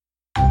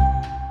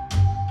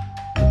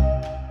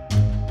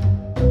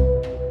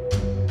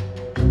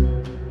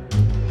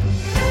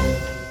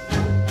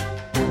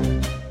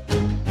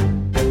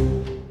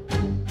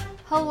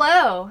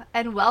Hello,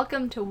 and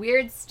welcome to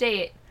Weird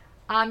State.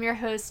 I'm your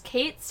host,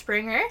 Kate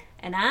Springer.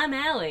 And I'm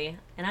Allie,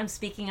 and I'm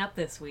speaking up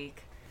this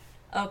week.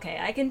 Okay,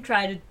 I can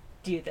try to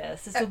do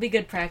this. This will be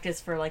good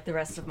practice for, the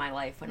rest of my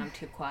life when I'm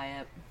too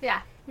quiet.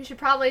 Yeah, you should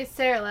probably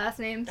say our last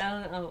names.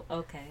 Oh,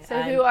 okay. So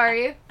who are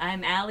you?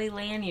 I'm Allie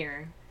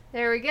Lanier.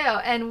 There we go.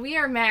 And we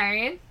are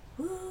married.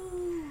 Woo!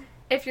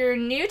 If you're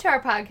new to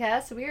our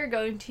podcast, we are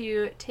going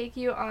to take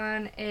you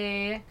on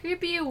a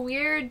creepy,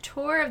 weird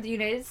tour of the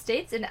United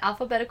States in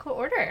alphabetical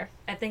order.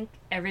 I think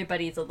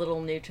everybody's a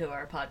little new to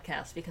our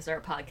podcast because our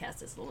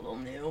podcast is a little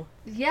new.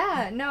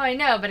 Yeah, no, I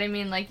know, but I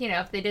mean,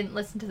 if they didn't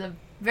listen to the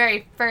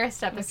very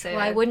first episode.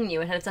 Why wouldn't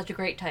you? It had such a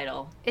great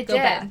title. It Go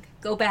did.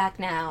 back. Go back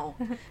now.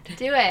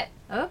 Do it.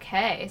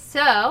 Okay,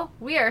 so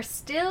we are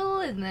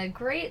still in the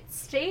great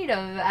state of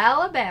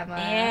Alabama.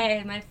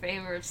 Yay, my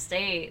favorite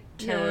state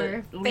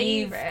to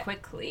leave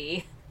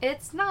quickly.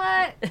 It's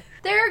not.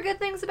 There are good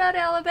things about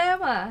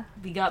Alabama.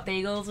 We got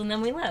bagels and then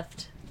we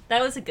left.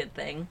 That was a good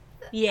thing.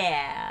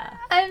 Yeah.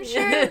 I'm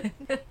sure,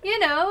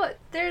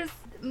 there's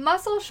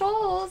Muscle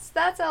Shoals.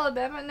 That's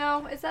Alabama.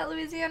 No, is that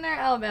Louisiana or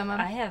Alabama?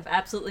 I have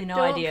absolutely no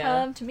Don't idea.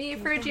 Don't come to me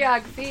for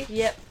geography.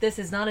 Yep, this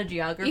is not a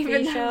geography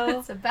Even show. though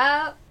it's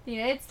about the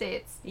United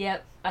States.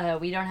 Yep,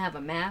 we don't have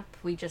a map.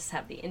 We just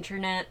have the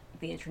internet.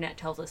 The internet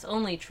tells us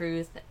only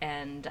truth,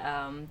 and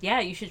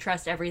you should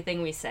trust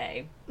everything we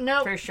say.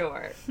 Nope. For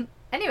sure.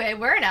 Anyway,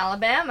 we're in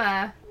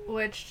Alabama,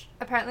 which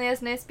apparently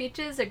has nice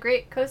beaches, a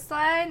great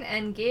coastline,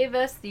 and gave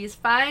us these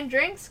fine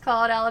drinks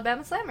called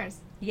Alabama Slammers.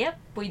 Yep,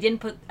 we didn't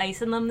put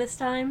ice in them this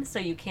time, so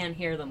you can't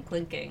hear them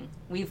clinking.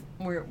 We've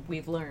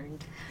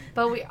learned.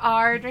 But we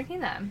are drinking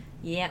them.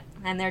 Yep,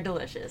 and they're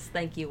delicious.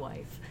 Thank you,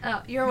 wife.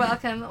 Oh, you're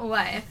welcome,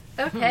 wife.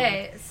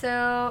 Okay,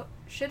 so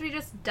should we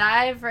just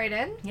dive right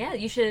in? Yeah,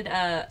 you should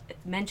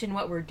mention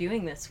what we're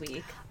doing this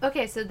week.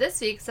 Okay, so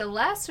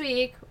last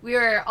week, we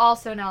were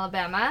also in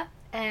Alabama,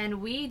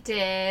 and we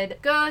did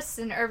ghosts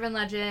and urban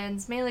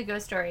legends, mainly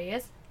ghost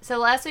stories. So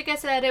last week I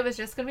said it was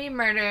just going to be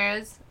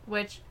murders,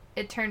 which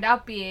it turned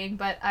out being,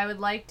 but I would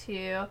like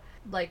to,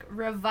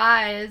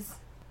 revise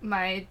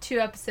my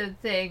 2-episode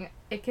thing.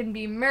 It can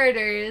be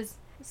murders,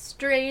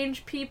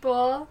 strange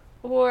people,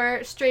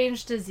 or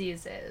strange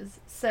diseases.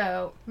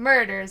 So,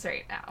 murders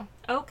right now.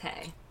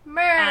 Okay.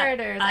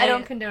 Murders! I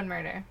don't condone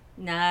murder.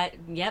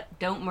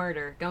 Don't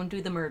murder. Don't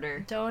do the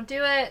murder. Don't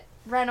do it.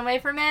 Run away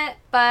from it.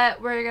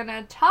 But we're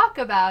gonna talk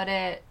about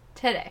it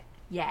today.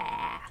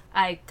 Yeah.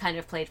 I kind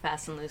of played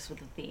fast and loose with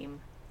the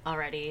theme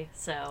already,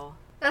 so...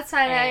 That's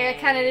fine. I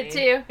kind of did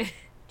too.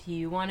 Do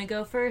you want to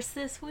go first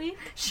this week?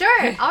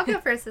 Sure. I'll go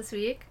first this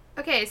week.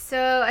 Okay, so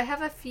I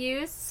have a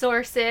few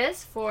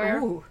sources for...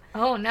 Ooh.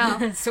 Oh,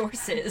 no.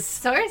 Sources.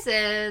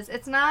 Sources.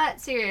 It's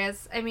not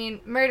serious. I mean,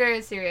 murder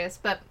is serious,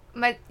 but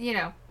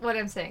what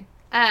I'm saying.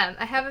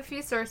 I have a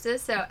few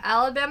sources. So,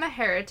 Alabama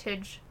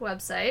Heritage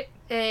website,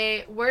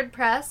 a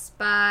WordPress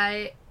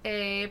by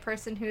a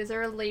person who is a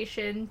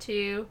relation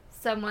to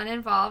someone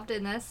involved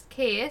in this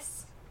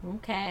case.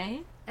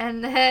 Okay.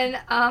 And then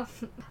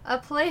a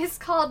place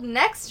called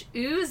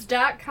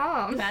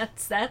nextooze.com.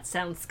 That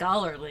sounds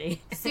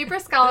scholarly. Super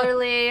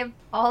scholarly.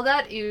 All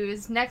that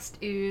ooze.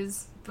 Next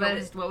ooze.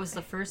 But what was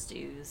the first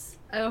ooze?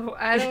 Oh,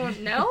 I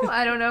don't know.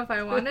 I don't know if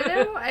I want to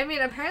know. I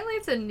mean, apparently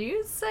it's a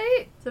news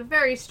site. It's a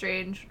very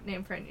strange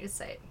name for a news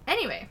site.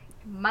 Anyway,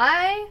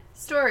 my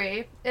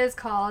story is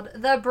called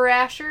The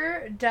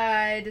Brasher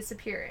Dye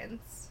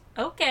Disappearance.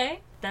 Okay.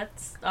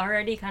 That's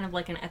already kind of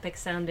like an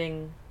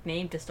epic-sounding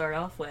name to start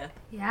off with.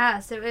 Yeah,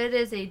 so it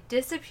is a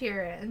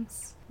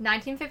disappearance.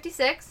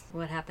 1956.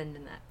 What happened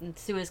in that?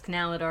 Suez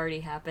Canal had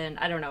already happened.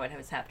 I don't know what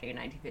was happening in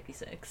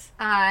 1956.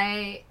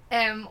 I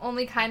am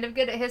only kind of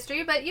good at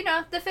history, but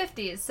the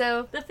 50s.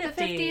 So the 50s.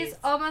 The 50s,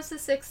 almost the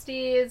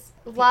 60s.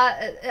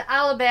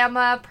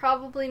 Alabama,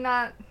 probably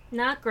not.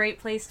 Not great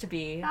place to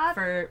be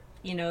for,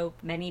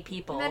 many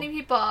people. Many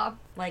people.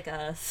 Like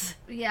us.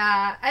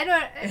 Yeah, I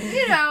don't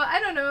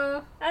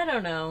know. I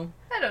don't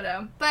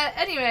know. But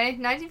anyway,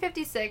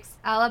 1956,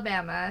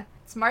 Alabama.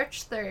 It's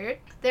March 3rd.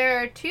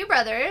 There are two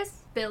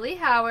brothers, Billy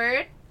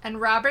Howard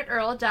and Robert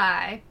Earl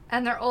Dye,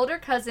 and their older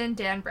cousin,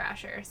 Dan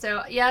Brasher.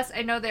 So, yes,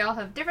 I know they all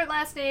have different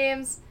last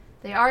names.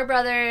 They are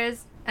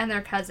brothers, and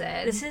they're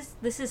cousins.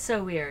 This is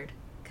so weird,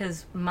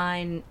 because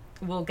mine...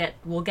 We'll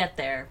get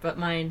there, but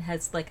mine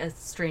has a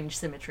strange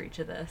symmetry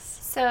to this.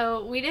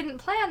 So we didn't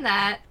plan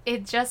that.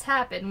 It just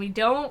happened. We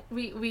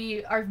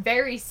are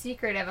very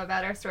secretive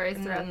about our stories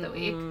throughout the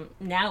week.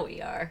 Now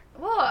we are.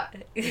 Well,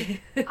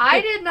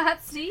 I did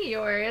not see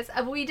yours.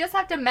 We just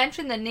have to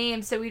mention the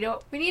name so we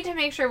need to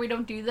make sure we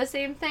don't do the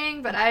same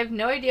thing, but I have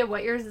no idea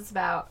what yours is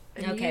about.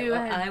 Okay,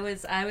 I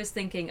was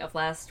thinking of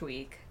last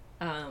week.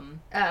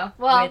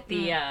 With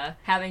the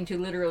having to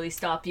literally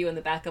stop you in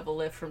the back of a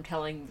lift from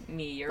telling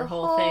me your the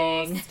whole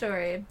thing.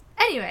 Story.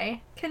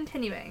 Anyway,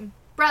 continuing.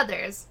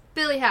 Brothers,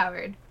 Billy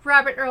Howard.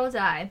 Robert Earl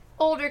died.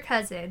 Older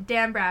cousin,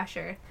 Dan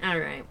Brasher.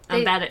 Alright.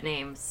 I'm bad at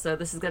names, so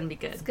this is gonna be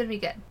good. It's gonna be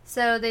good.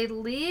 So they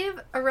leave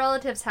a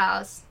relative's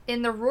house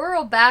in the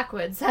rural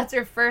backwoods. That's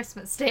your first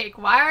mistake.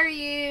 Why are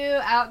you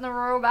out in the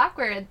rural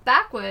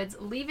backwoods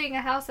leaving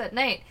a house at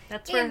night?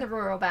 In the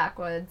rural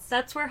backwoods.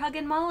 That's where Hug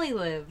and Molly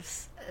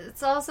lives.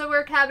 It's also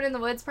where Cabin in the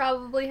Woods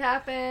probably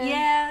happened.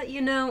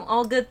 Yeah,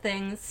 all good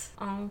things.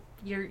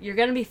 You're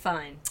gonna be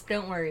fine.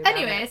 Don't worry about it.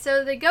 Anyway,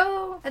 so they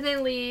go and they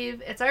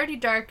leave. It's already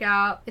dark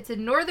out. It's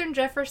in northern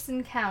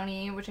Jefferson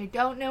County, which I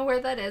don't know where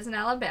that is in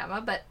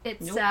Alabama, but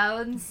it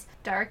sounds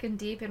dark and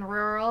deep and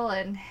rural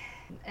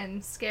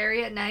and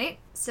scary at night.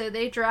 So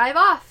they drive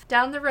off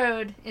down the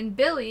road in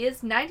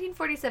Billy's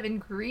 1947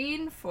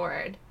 green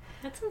Ford.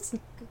 That sounds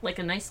like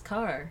a nice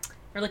car.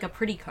 Or like a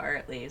pretty car,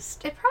 at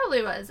least. It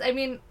probably was. I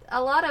mean,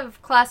 a lot of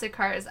classic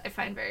cars I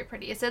find very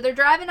pretty. So they're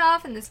driving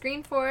off in this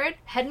green Ford,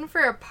 heading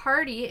for a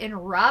party in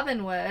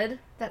Robinwood.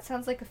 That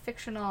sounds like a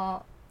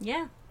fictional...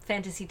 Yeah.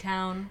 Fantasy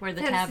town, where the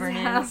tavern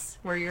is,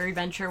 where your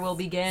adventure will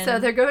begin. So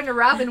they're going to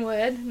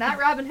Robinwood. Not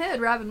Robin Hood,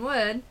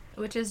 Robinwood,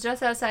 which is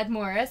just outside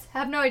Morris. I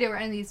have no idea where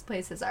any of these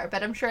places are,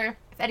 but I'm sure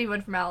if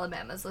anyone from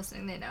Alabama is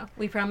listening, they know.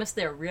 We promise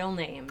they're real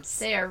names.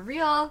 They are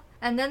real,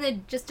 and then they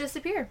just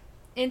disappear.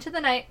 Into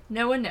the night,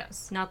 no one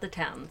knows. Not the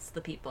towns,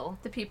 the people.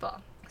 The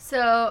people.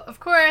 So, of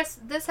course,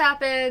 this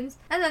happens,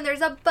 and then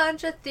there's a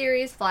bunch of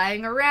theories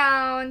flying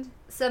around.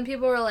 Some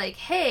people were like,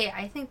 hey,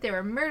 I think they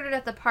were murdered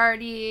at the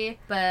party,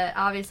 but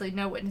obviously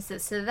no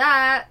witnesses to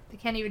that. They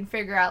can't even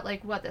figure out,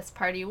 like, what this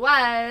party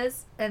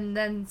was. And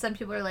then some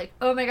people are like,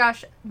 oh my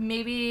gosh,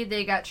 maybe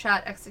they got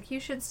shot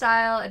execution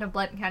style in a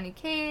Blount County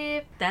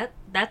cave.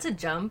 That's a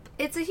jump.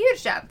 It's a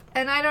huge jump,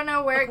 and I don't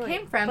know where it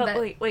came from.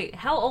 But wait,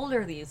 how old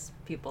are these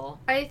people?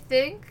 I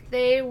think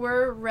they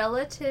were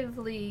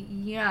relatively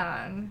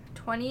young.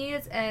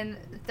 20s and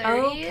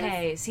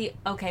 30s.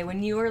 Okay,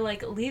 when you were,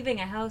 like, leaving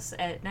a house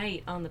at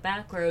night on the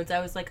back roads, I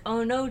was like,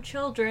 oh no,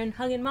 children,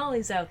 Hug and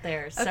Molly's out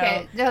there.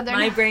 So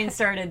my brain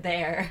started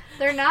there.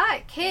 They're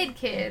not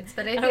kids,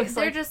 but I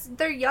think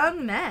they're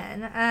young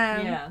men.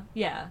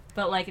 Yeah,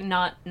 but, like,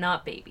 not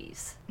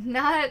babies.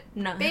 Not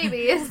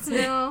babies,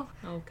 no.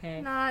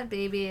 Okay. Not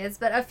babies,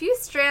 but a few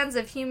strands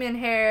of human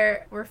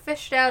hair were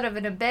fished out of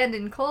an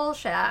abandoned coal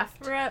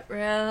shaft.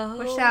 Ruh-roh.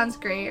 Which sounds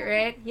great,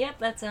 right? Yep,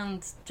 that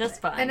sounds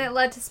just fine. And it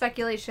led to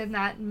speculation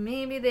that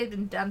maybe they'd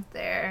been dumped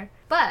there.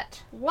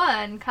 But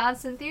one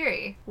constant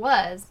theory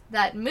was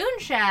that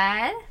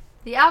moonshine,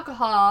 the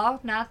alcohol,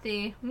 not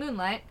the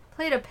moonlight,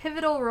 played a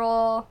pivotal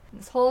role in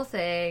this whole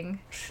thing.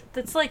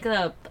 That's like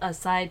a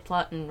side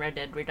plot in Red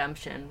Dead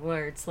Redemption,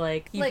 where it's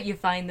like you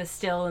find the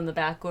still in the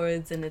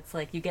backwoods, and it's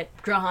like you get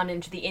drawn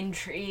into the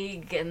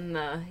intrigue, and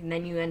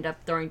then you end up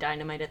throwing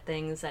dynamite at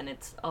things, and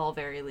it's all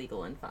very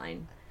legal and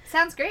fine.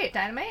 Sounds great,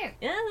 dynamite.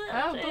 Yeah.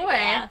 Oh boy.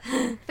 Yeah.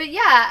 But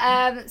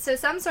yeah, so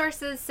some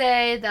sources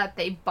say that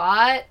they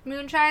bought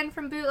moonshine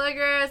from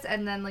bootleggers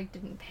and then like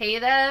didn't pay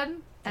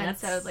them. And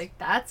so, like,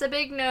 that's a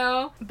big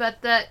no.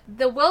 But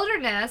the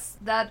wilderness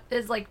that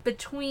is, like,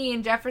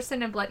 between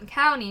Jefferson and Blount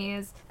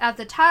counties at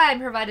the time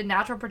provided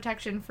natural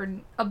protection for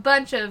a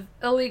bunch of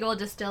illegal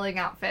distilling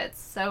outfits.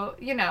 So,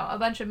 a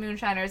bunch of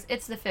moonshiners.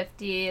 It's the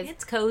 50s.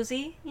 It's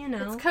cozy,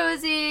 It's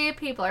cozy.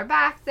 People are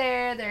back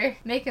there. They're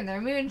making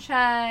their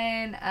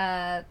moonshine.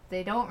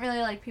 They don't really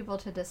like people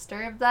to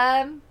disturb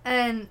them.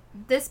 And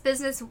this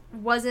business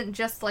wasn't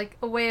just, like,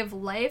 a way of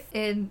life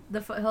in the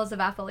foothills of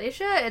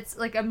Appalachia. It's,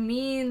 like, a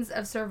means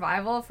of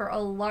survival for a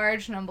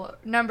large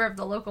number of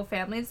the local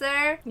families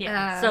there.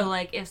 Yeah. So,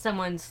 like, if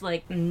someone's,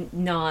 like,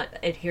 not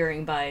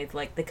adhering by,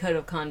 like, the code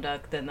of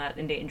conduct, then that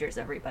endangers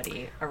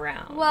everybody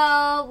around.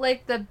 Well,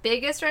 like, the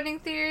biggest running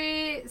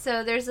theory,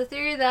 so there's a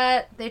theory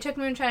that they took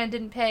moonshine and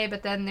didn't pay,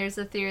 but then there's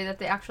a theory that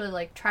they actually,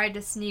 like, tried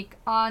to sneak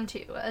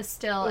onto a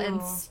still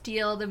and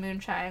steal the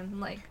moonshine,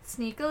 like,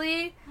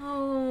 sneakily.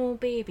 Oh,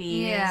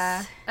 babies.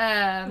 Yeah.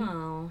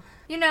 Oh.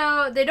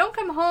 They don't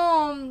come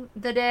home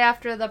the day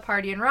after the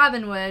party in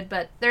Robinwood,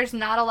 but there's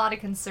not a lot of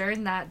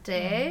concern that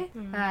day,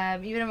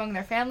 even among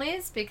their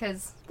families,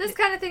 because this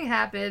kind of thing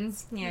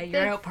happens. Yeah,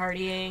 you're out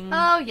partying.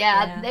 Oh,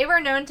 yeah. They were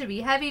known to be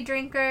heavy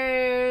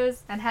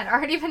drinkers and had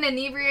already been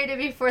inebriated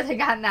before they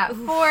got in that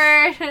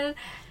Ford.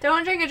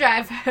 Don't drink and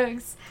drive,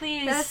 folks.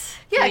 Please.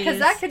 Because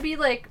that could be,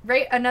 like,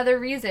 another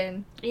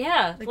reason.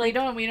 Yeah. Like, we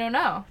don't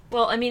know.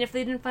 Well, I mean, if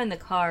they didn't find the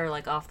car,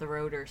 like, off the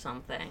road or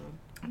something...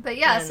 But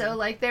yeah, so,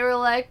 like, they were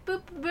like,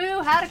 boop,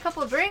 boo, had a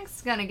couple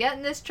drinks, gonna get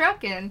in this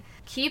truck and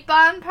keep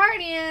on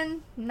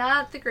partying.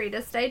 Not the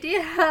greatest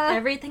idea.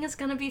 Everything is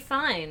gonna be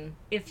fine.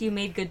 If you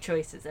made good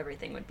choices,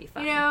 everything would be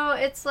fine.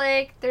 It's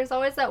like, there's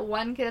always that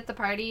one kid at the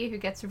party who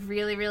gets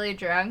really, really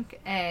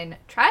drunk and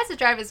tries to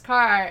drive his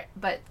car,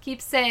 but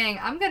keeps saying,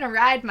 I'm gonna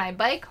ride my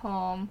bike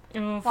home,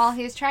 while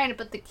he's trying to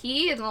put the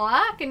key in the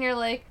lock, and you're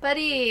like,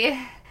 buddy...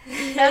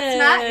 That's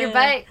not your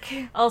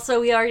bike. Also,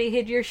 we already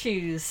hid your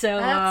shoes, so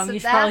you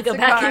should probably go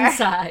back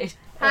inside.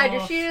 Hide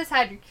your shoes,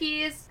 hide your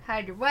keys,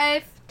 hide your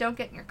wife. don't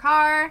get in your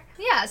car.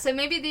 Yeah, so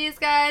maybe these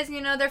guys,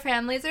 you know, their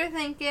families are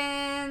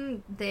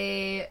thinking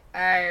they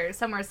are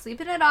somewhere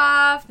sleeping it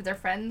off. Their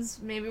friends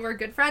maybe were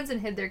good friends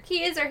and hid their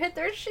keys or hid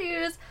their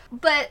shoes.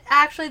 But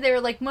actually they were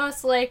like,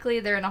 most likely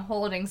they're in a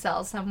holding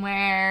cell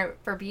somewhere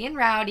for being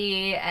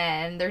rowdy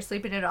and they're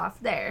sleeping it off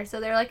there. So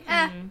they're like,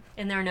 And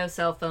there are no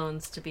cell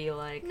phones to be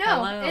like, no,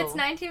 hello. it's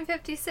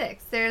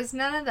 1956. There's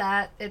none of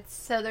that.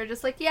 So they're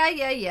just like,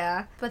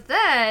 yeah. But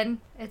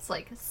then it's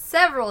like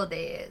several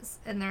days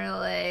and they're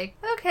like,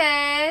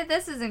 okay,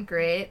 this isn't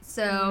great.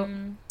 So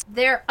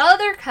their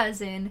other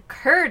cousin,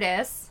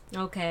 Curtis,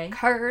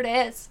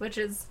 which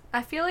is,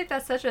 I feel like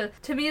that's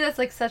to me that's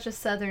like such a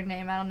southern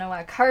name. I don't know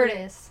why.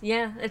 Curtis.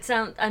 Yeah,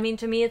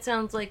 to me it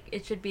sounds like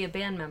it should be a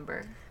band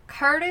member.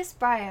 Curtis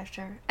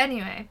Briasher.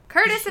 Anyway,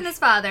 Curtis and his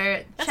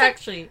father. That's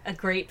actually a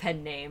great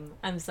pen name.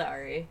 I'm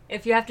sorry.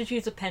 If you have to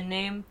choose a pen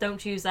name, don't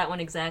choose that one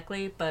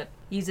exactly, but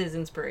use his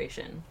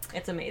inspiration.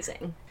 It's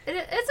amazing.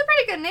 It's a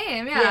pretty good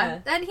name, yeah.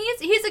 And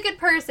he's a good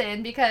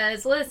person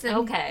because,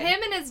 listen,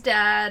 him and his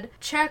dad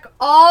check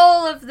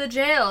all of the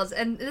jails,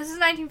 and this is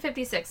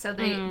 1956, so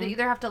they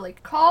either have to,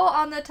 like, call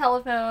on the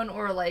telephone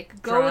or,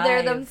 like, go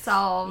there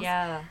themselves.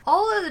 Yeah.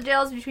 All of the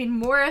jails between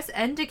Morris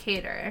and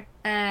Decatur,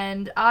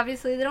 and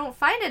obviously they don't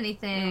find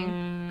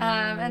anything.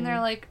 And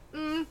they're like,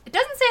 it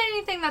doesn't say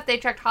anything that they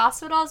checked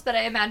hospitals, but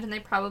I imagine they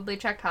probably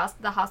checked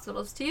the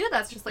hospitals too.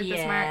 That's just, like, the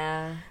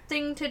smart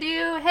thing to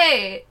do.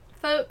 Hey,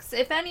 folks,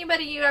 if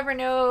anybody you ever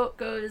know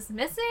goes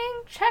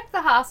missing, check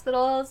the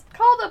hospitals,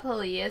 call the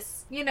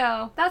police. You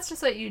know, that's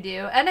just what you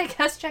do. And I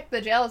guess check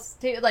the jails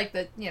too, like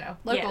the, you know,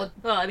 local. Yeah.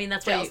 Well, I mean,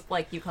 that's jails.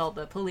 why you call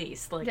the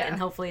police, like, and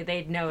hopefully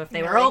they'd know if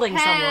they were holding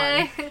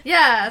someone.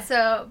 Yeah.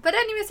 So, but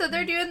anyway, so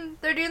they're doing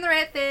the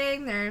right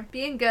thing. They're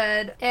being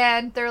good,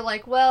 and they're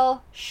like,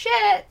 well,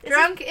 shit,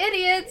 drunk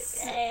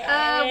idiots.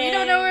 We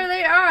don't know where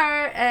they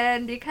are,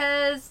 and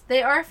because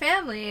they are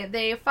family,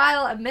 they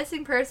file a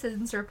missing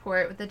persons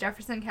report with the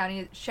Jefferson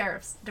County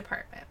Sheriff's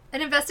Department.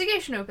 An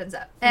investigation opens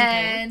up.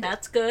 And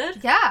that's good.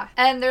 Yeah.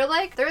 And they're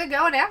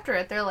going after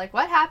it. They're like,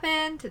 what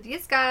happened to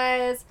these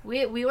guys?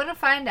 We want to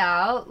find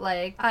out.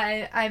 Like,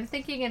 I'm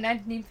thinking in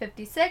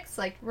 1956,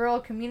 like, rural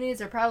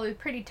communities are probably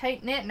pretty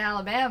tight-knit in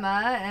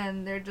Alabama,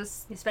 and they're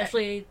just...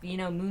 Especially, you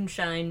know,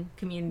 moonshine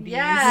communities.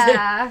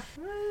 Yeah.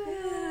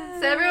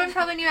 So everyone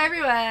probably knew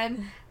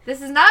everyone.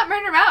 This is not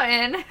Murder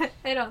Mountain,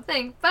 I don't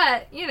think,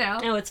 but, you know.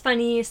 Oh, it's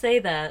funny you say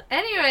that.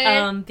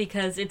 Anyway.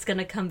 Because it's going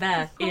to come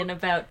back in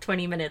about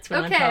 20 minutes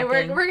when I'm talking.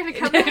 Okay, we're going to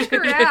come back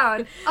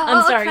around.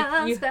 I'm sorry.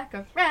 Comes back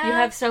around. You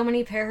have so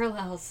many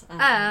parallels.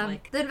 The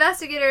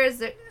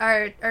investigators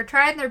are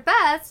trying their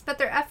best, but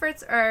their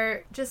efforts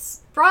are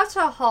just brought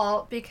to a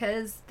halt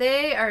because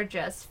they are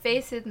just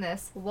facing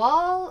this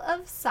wall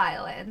of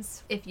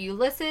silence. If you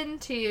listen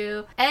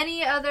to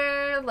any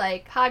other,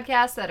 like,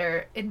 podcasts that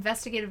are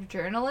investigative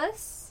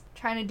journalists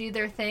trying to do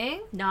their thing.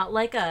 Not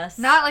like us.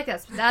 Not like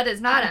us. That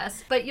is not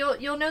us. But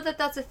you'll know that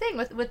that's a thing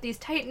with these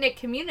tight-knit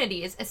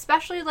communities,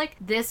 especially, like,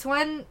 this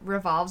one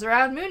revolves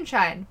around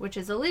moonshine, which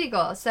is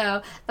illegal.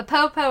 So the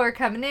po-po are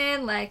coming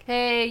in like,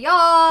 hey,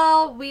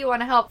 y'all, we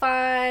want to help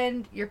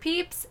find your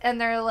peeps. And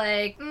they're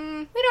like,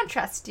 we don't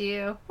trust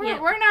you.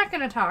 We're not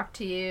going to talk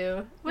to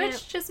you.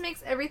 Which just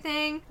makes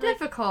everything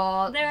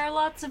difficult. There are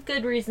lots of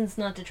good reasons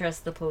not to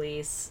trust the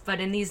police. But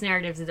in these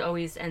narratives, it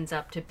always ends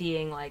up to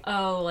being like,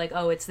 oh,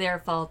 it's their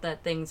fault that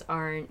things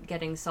aren't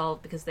getting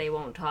solved because they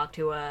won't talk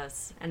to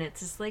us. And it's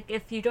just like,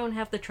 if you don't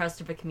have the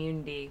trust of a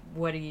community,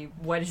 what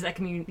is that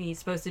community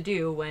supposed to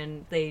do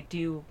when they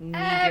do need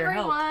your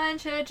help? Everyone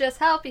should just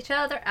help each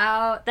other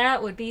out.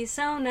 That would be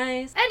so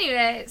nice.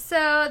 Anyway,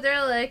 so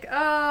they're like,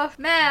 oh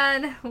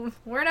man,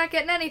 we're not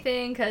getting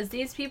anything because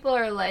these people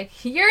are like,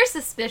 you're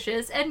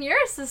suspicious and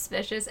you're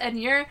suspicious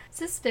and you're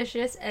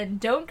suspicious and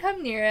don't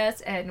come near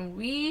us and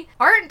we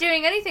aren't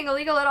doing anything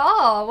illegal at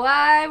all.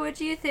 Why would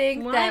you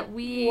think that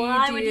we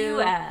would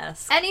you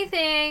ask?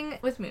 Anything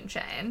with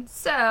moonshine?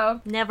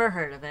 So, never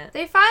heard of it.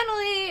 They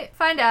finally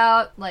find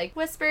out, like,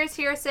 whispers,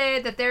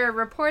 hearsay, that there are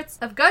reports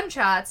of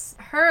gunshots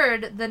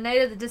heard the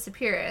night of the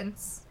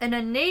disappearance. And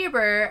a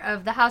neighbor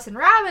of the house in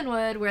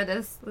Robinwood where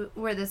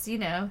this, you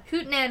know,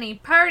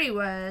 hootenanny party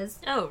was.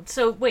 Oh,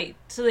 so wait,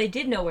 so they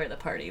did know where the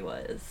party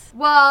was?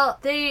 Well,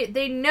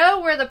 they know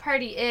where the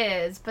party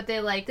is, but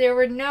there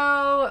were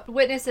no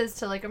witnesses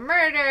to, like, a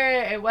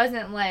murder. It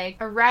wasn't, like,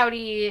 a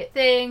rowdy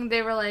thing.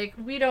 They were like,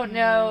 we don't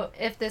know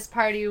if this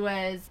party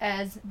was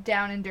as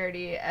down and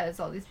dirty as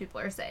all these people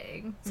are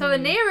saying. So a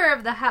neighbor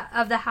of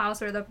the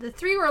house, or the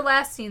three were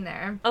last seen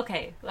there.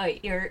 Okay,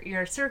 wait,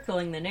 you're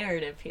circling the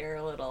narrative here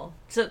a little.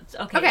 So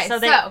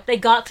they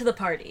got to the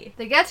party.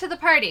 They get to the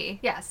party.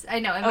 Yes, I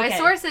know. And my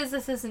sources,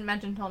 this isn't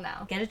mentioned till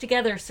now. Get it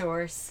together,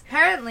 source.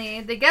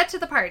 Apparently, they get to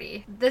the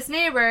party. This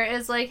neighbor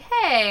is like,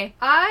 hey,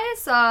 I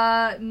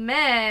saw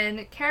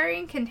men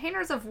carrying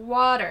containers of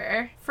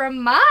water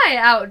from my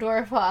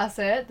outdoor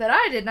faucet that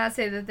I did not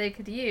say that they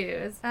could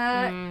use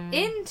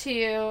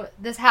into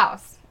this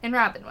house. in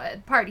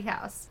Robinwood Party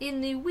House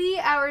in the wee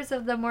hours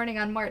of the morning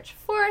on March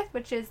 4th,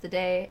 which is the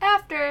day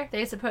after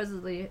they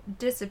supposedly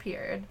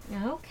disappeared.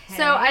 Okay.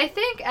 So I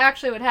think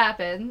actually what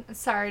happened,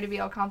 sorry to be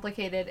all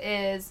complicated,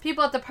 is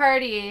people at the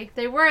party,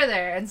 they were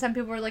there, and some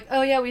people were like,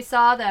 oh yeah, we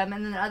saw them,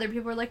 and then other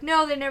people were like,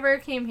 no, they never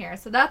came here.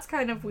 So that's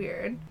kind of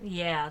weird.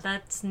 Yeah,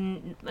 that's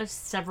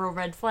several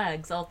red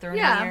flags all thrown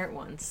in the air at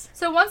once.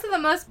 So one of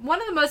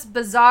the most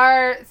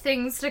bizarre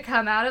things to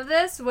come out of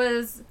this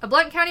was a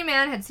Blount County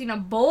man had seen a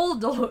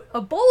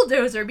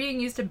bulldozer being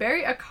used to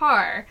bury a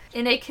car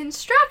in a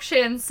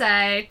construction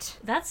site.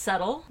 That's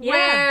subtle.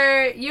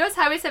 Where US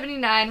Highway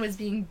 79 was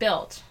being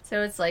built.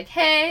 So it's like,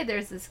 hey,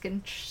 there's this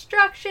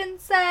construction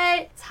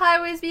site, this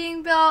highway's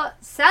being built.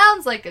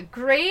 Sounds like a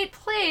great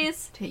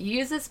place to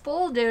use this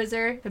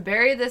bulldozer to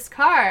bury this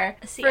car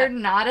for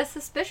not a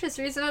suspicious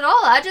reason at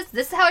all. This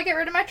is how I get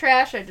rid of my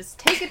trash. I just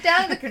take it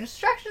down to the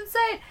construction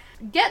site,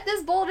 get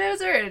this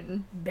bulldozer,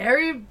 and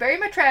bury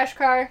my trash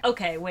car.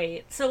 Okay,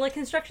 wait. So, like,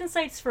 construction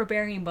sites for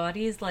burying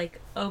bodies, like,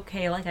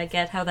 okay, like, I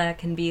get how that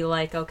can be,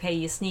 like, okay,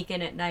 you sneak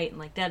in at night and,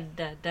 like,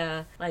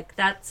 da-da-da-da. Like,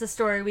 that's a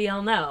story we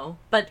all know.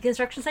 But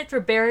construction sites for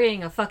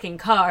burying a fucking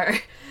car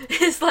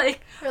is,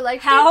 like,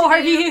 how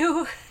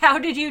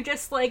did you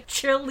just, like,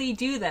 chilly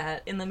do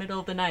that in the middle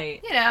of the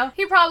night? You know,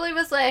 he probably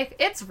was like,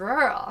 it's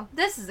rural.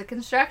 This is a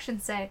construction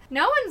site.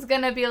 No one's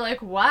gonna be like,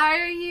 why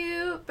are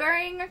you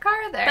burying a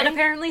car there? But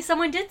apparently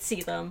someone did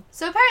see them.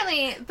 So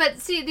apparently, but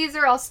see, these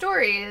are all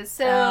stories,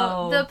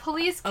 so the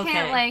police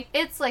can't, like,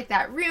 it's like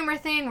that rumor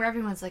thing where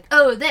everyone's like,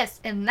 oh,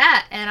 this and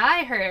that, and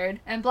I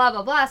heard, and blah,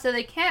 blah, blah, so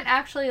they can't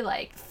actually,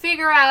 like,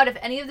 figure out if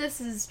any of this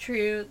is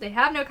true. They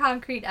have no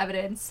concrete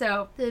evidence,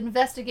 so the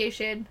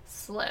investigation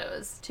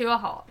slows to a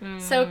halt.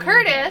 So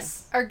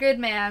Curtis, our good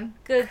man,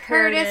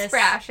 Curtis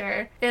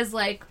Brasher, is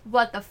like,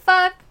 what the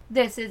fuck?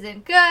 This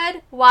isn't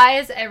good. Why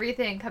is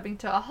everything coming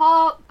to a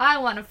halt? I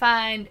want to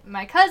find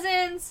my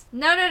cousins.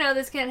 No,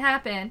 this can't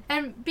happen.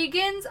 And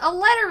begins a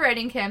letter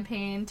writing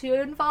campaign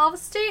to involve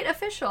state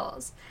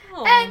officials.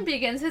 And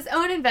begins his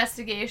own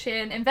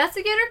investigation.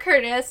 Investigator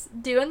Curtis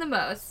doing the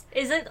most.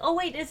 Is it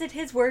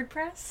his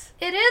WordPress?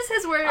 It is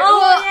his WordPress.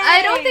 Yay.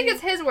 I don't think it's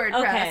his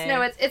WordPress. Okay.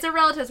 No, it's a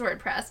relative's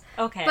WordPress.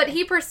 Okay. But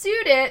he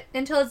pursued it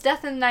until his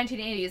death in the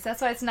 1980s.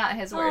 That's why it's not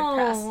his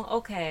WordPress. Oh,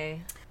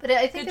 okay. But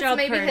I think Good job,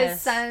 maybe Curtis.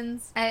 his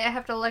son's. I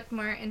have to look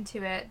more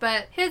into it.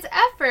 But his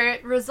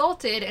effort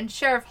resulted in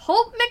Sheriff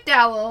Holt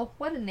McDowell.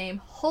 What a name.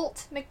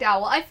 Holt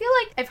McDowell. I feel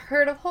like I've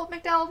heard of Holt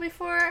McDowell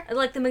before.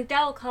 Like the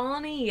McDowell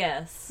Colony?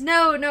 Yes.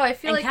 No, I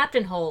feel like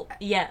Captain Holt?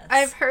 Yes.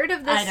 I've heard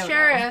of this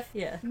sheriff.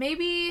 Yeah.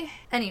 Maybe.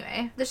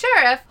 Anyway, the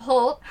sheriff,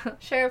 Holt,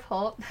 Sheriff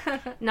Holt.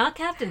 Not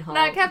Captain Holt.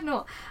 Not Captain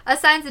Holt.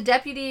 Assigns a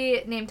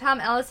deputy named Tom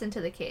Ellison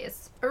to the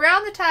case.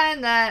 Around the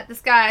time that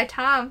this guy,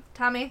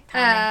 Tommy.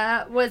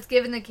 Was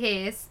given the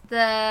case,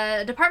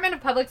 the Department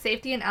of Public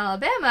Safety in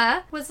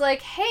Alabama was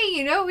like, hey,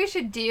 you know what we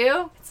should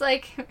do? It's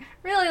like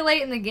really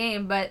late in the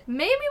game, but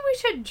maybe we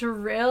should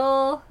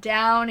drill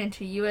down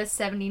into US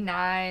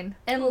 79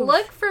 and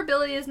look for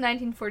Billy's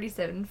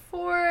 1947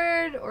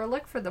 Ford, or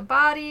look for the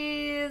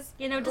bodies.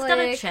 You know, just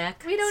gotta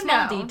check. We don't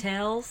Small know.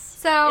 details.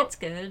 So it's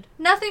good.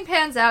 Nothing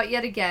pans out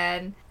yet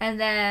again, and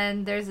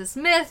then there's this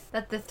myth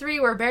that the three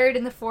were buried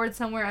in the Ford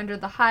somewhere under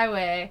the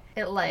highway.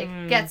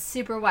 It gets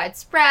super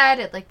widespread.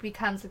 It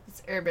becomes like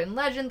this urban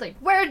legend. Like,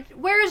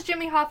 where is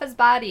Jimmy Hoffa's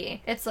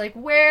body? It's like,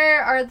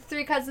 where are the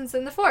three cousins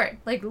in the Ford?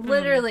 Like,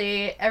 literally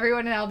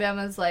everyone in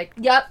Alabama is like,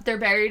 yep, they're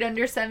buried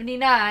under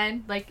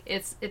 79. Like,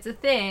 it's a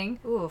thing.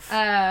 Oof.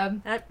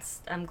 I'm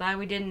glad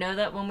we didn't know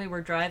that when we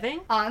were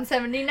driving on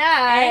 79.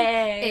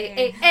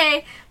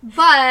 Hey.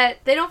 But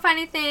they don't find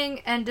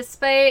anything, and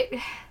despite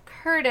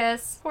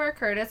poor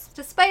Curtis,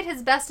 despite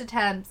his best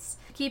attempts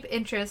to keep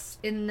interest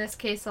in this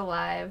case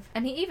alive,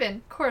 and he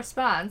even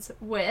corresponds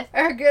with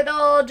our good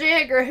old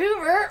J. Edgar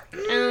Hoover.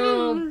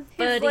 Oh,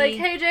 buddy. He's like,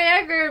 hey, J.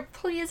 Edgar,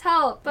 please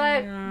help.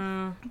 But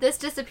this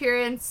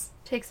disappearance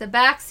takes a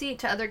backseat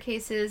to other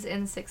cases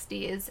in the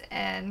 60s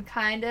and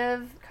kind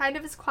of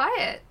is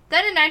quiet.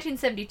 Then in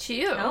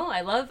 1972... Oh,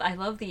 I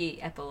love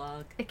the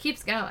epilogue. It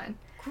keeps going.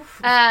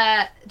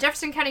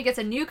 Jefferson County gets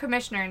a new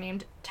commissioner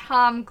named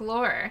Tom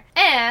Glore,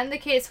 and the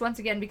case once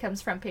again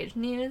becomes front page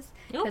news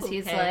because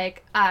he's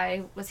like,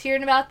 I was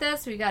hearing about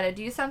this, we gotta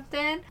do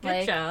something.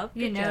 Good job.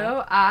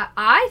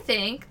 I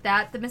think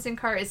that the missing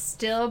car is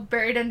still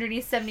buried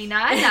underneath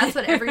 79. That's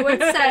what everyone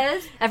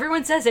says.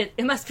 Everyone says it.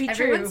 It must be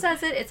true. Everyone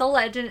says it. It's a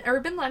legend,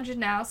 urban legend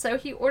now. So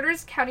he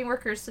orders county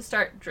workers to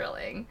start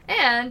drilling,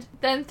 and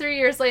then 3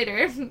 years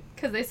later,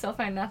 because they still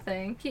find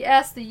nothing, he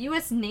asks the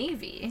U.S.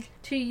 Navy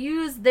to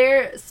use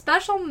their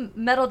special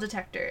metal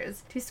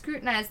detectors to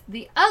scrutinize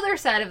the other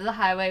side of the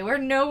highway where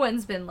no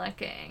one's been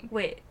looking.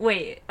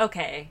 Wait, okay.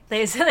 Okay.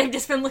 They've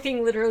just been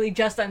looking literally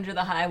just under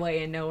the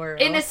highway and nowhere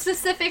else. In a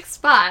specific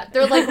spot.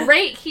 They're like,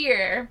 right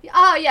here.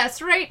 Ah,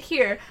 yes, right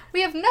here.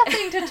 We have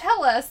nothing to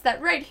tell us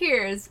that right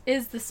here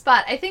is the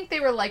spot. I think they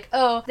were like,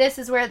 oh, this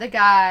is where the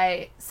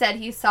guy said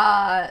he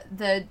saw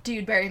the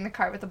dude burying the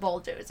car with a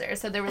bulldozer.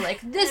 So they were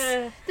like,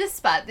 this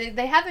spot.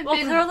 They haven't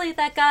been... Well, clearly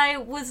that guy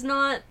was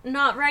not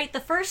right the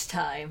first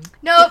time.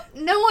 Nope,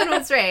 no one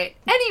was right.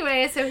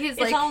 Anyway, so he's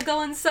like... It's all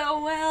going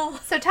so well.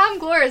 So Tom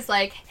Glore is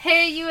like,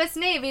 hey, U.S.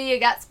 Navy, you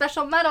got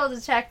special metal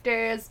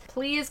detectors.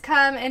 Please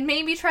come and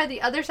maybe try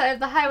the other side of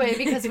the highway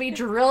because we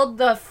drilled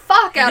the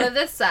fuck out of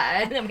this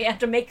side. And then we have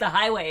to make the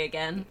highway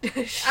again.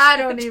 I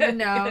don't even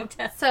know.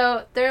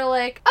 So they're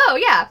like, oh,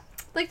 yeah.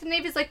 Like, the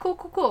Navy's like,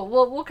 cool.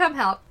 We'll come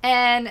help.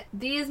 And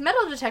these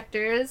metal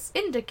detectors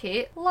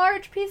indicate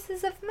large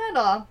pieces of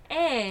metal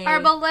are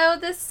below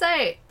this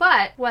site.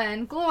 But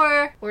when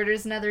Glore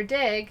orders another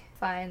dig,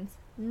 finds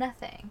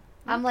nothing.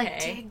 I'm like,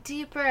 dig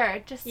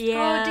deeper. Just go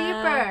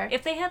deeper.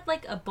 If they had,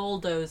 like, a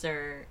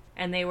bulldozer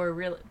and they were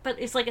really... But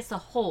it's like it's the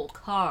whole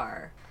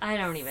car. I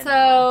don't even know.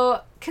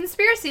 So,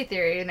 conspiracy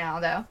theory now,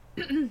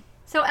 though.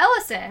 So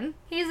Ellison,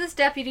 he's this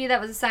deputy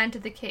that was assigned to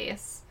the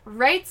case,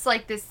 writes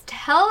like this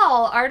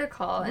tell-all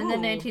article in the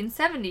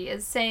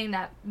 1970s saying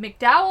that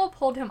McDowell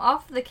pulled him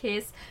off the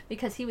case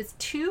because he was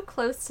too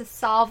close to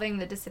solving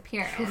the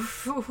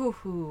disappearance.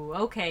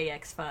 Okay,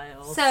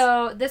 X-Files.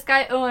 So this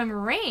guy O.M.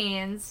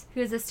 Raines,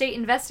 who is a state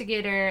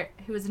investigator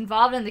who was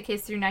involved in the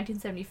case through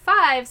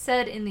 1975,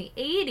 said in the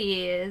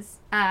 80s,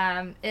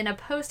 in a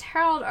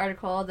Post-Herald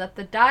article, that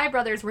the Dye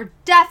brothers were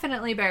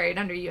definitely buried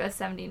under US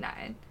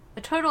 79. A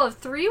total of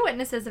 3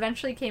 witnesses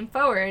eventually came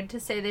forward to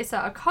say they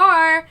saw a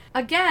car,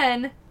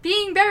 again,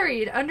 being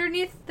buried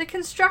underneath the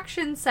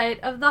construction site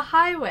of the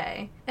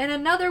highway. And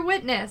another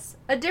witness,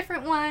 a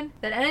different one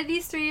than any of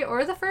these 3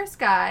 or the first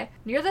guy,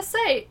 near the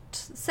site,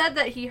 said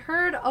that he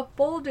heard a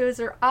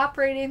bulldozer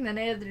operating the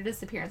night of their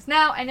disappearance.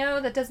 Now, I know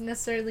that doesn't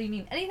necessarily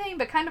mean anything,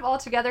 but kind of all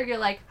together, you're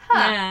like,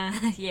 huh.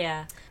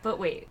 Yeah. But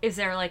wait, is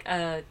there like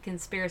a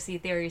conspiracy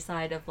theory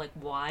side of like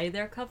why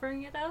they're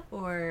covering it up?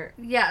 Or...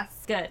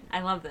 Yes. Good.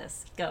 I love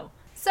this. Go.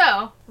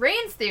 So,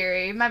 Rain's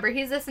theory, remember,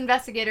 he's this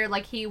investigator,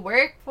 like, he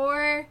worked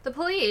for the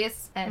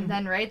police, and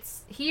then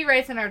writes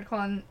an article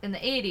in the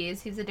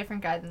 80s. He's a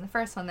different guy than the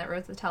first one that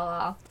wrote the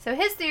tell-all. So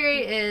his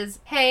theory is,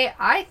 hey,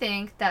 I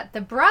think that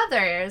the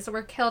brothers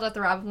were killed at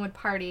the Robin Hood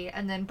party,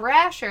 and then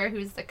Brasher,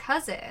 who's the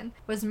cousin,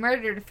 was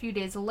murdered a few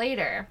days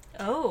later.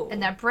 Oh.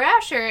 And that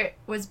Brasher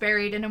was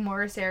buried in a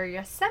Morris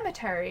area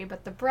cemetery,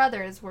 but the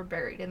brothers were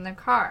buried in the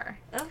car.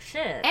 Oh,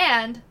 shit.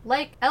 And,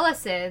 like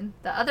Ellison,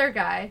 the other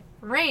guy,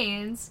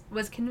 Raines,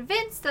 was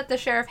convinced that the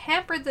sheriff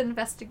hampered the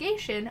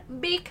investigation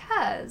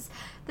because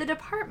the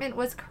department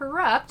was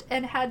corrupt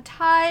and had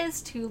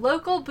ties to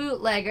local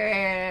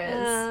bootleggers.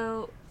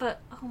 Oh,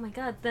 but, oh my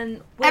god,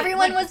 then...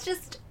 Everyone was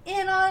just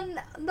in on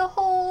the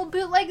whole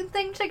bootlegging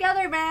thing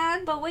together,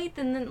 man. But wait,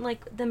 then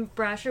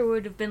Brasher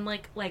would have been,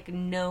 like,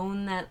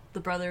 known that the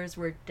brothers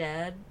were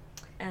dead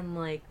and,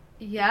 like...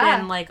 Yeah.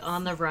 Then, like,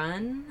 on the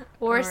run?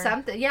 Or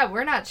something. Yeah,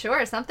 we're not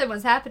sure. Something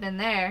was happening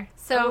there.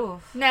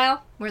 So,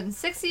 now, more than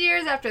 60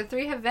 years after the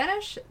 3 have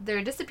vanished,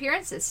 their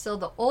disappearance is still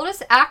the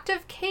oldest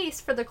active case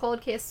for the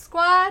Cold Case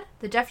Squad.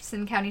 The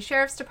Jefferson County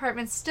Sheriff's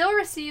Department still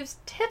receives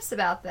tips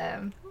about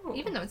them,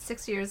 even though it's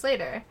 60 years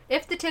later.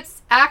 If the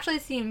tips actually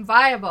seem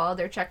viable,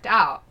 they're checked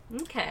out.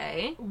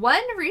 Okay.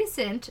 One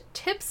recent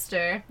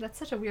tipster, that's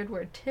such a weird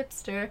word,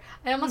 tipster.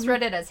 I almost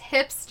read it as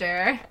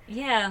hipster.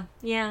 Yeah.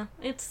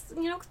 It's,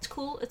 it's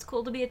cool. It's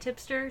cool to be a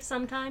tipster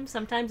sometimes.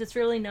 Sometimes it's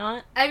really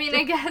not. I mean,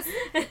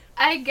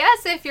 I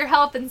guess if you're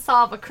helping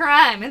solve a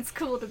crime, it's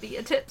cool to be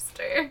a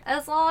tipster.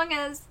 As long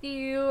as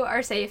you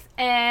are safe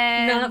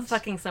and... Not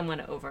fucking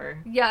someone over.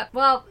 Yeah,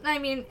 well, I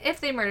mean, if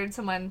they murdered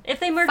someone... If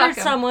they murdered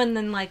someone,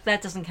 then, like,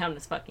 that doesn't count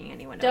as fucking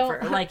anyone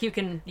over. Like, you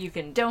can...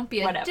 Don't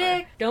be a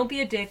dick. Don't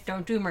be a dick.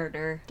 Don't do murder.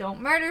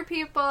 Don't murder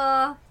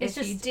people. If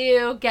you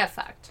do, get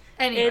fucked.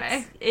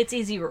 Anyway. It's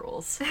easy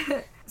rules.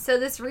 So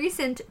this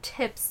recent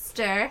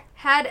tipster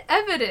had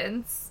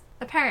evidence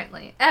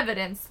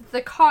that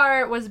the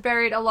car was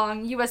buried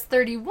along US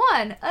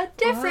 31, a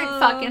different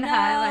fucking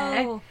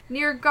highway,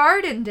 near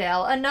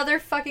Gardendale, another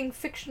fucking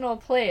fictional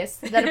place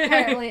that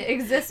apparently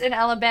exists in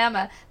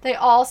Alabama. They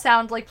all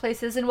sound like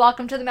places in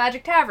Welcome to the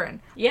Magic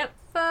Tavern. Yep.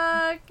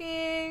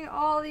 Fucking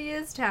all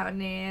these town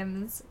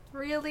names.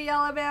 Really,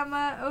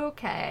 Alabama?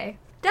 Okay.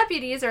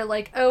 Deputies are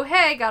like, oh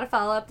hey, gotta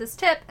follow up this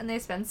tip, and they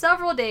spend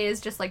several days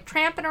just like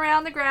tramping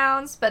around the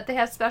grounds, but they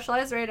have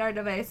specialized radar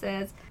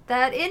devices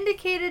that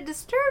indicated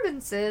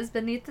disturbances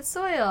beneath the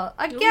soil.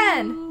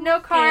 Again, no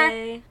car,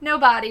 no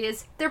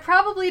bodies. They're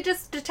probably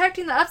just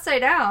detecting the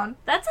upside down.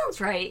 That sounds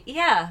right.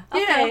 Yeah.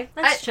 Okay.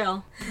 That's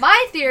chill.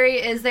 My theory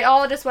is they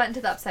all just went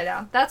into the upside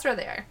down. That's where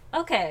they are.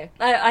 Okay.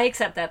 I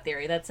accept that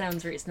theory. That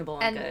sounds reasonable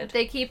and good. And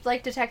they keep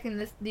like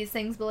detecting these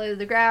things below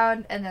the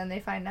ground, and then they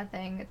find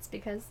nothing. It's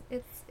because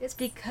it's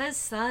because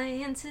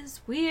science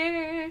is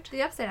weird.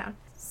 The upside down.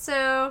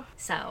 So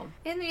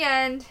in the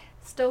end,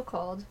 still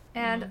cold.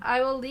 And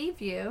I will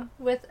leave you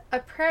with a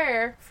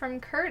prayer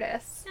from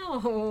Curtis.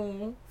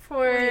 No.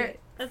 for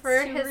That's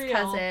for too his real.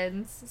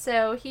 cousins.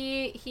 So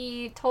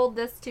he told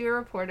this to a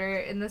reporter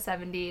in the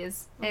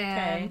 70s.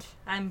 And Okay.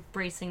 I'm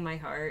bracing my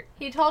heart.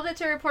 he told it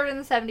to a reporter in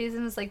the 70s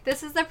and was like,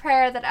 this is the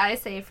prayer that I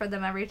say for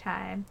them every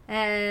time.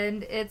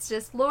 And it's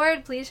just,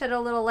 Lord, please shed a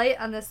little light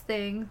on this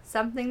thing.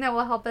 Something that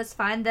will help us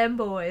find them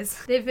boys.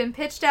 They've been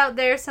pitched out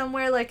there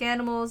somewhere like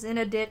animals in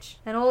a ditch,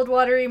 an old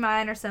watery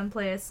mine or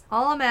someplace.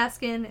 All I'm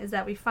asking is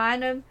that we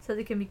find them so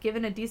they can be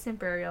given a decent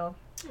burial.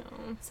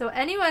 Oh. So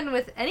anyone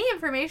with any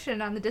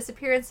information on the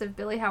disappearance of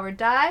Billy Howard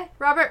Dye,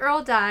 Robert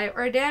Earl Dye,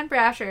 or Dan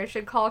Brasher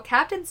should call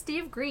Captain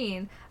Steve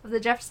Green of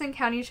the Jefferson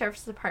County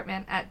Sheriff's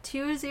Department at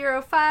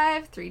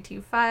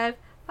 205-325-5069.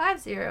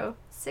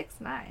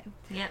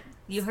 Yep.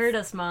 You heard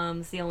us,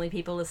 moms, the only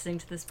people listening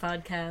to this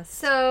podcast.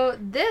 So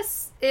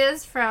this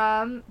is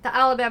from the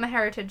Alabama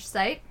Heritage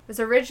site. It was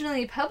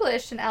originally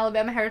published in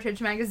Alabama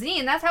Heritage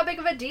magazine. That's how big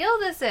of a deal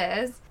this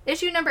is.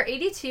 Issue number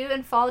 82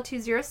 in fall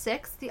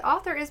 2006. The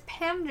author is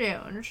Pam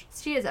Jones.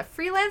 She is a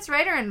freelance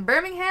writer in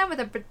Birmingham with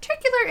a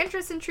particular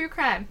interest in true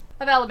crime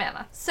of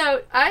Alabama.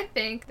 So I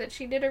think that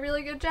she did a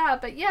really good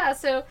job. But yeah,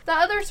 so the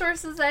other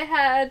sources I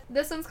had,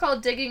 this one's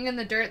called Digging in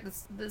the Dirt,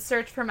 the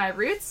search for my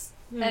roots.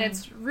 And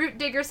it's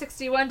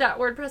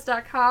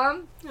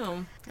rootdigger61.wordpress.com.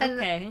 Oh, And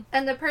okay.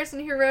 And the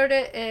person who wrote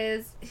it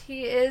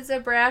he is a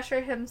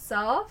Brasher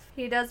himself.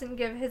 He doesn't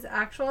give his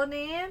actual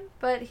name,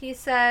 but he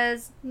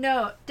says,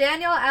 no,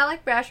 Daniel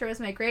Alec Brasher was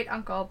my great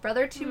uncle,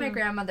 brother to my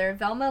grandmother,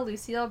 Velma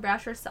Lucille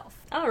Brasher self.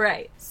 All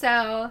right.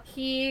 So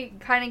he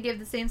kind of gave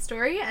the same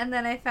story, and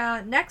then I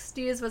found Next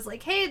News was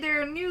like, hey,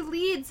 there are new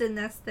leads in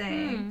this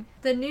thing.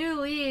 The new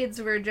leads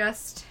were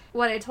just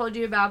what I told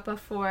you about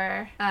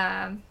before.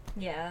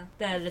 Yeah,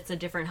 that it's a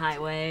different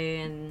highway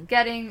and...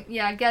 Getting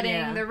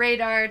the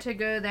radar to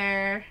go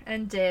there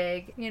and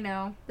dig. You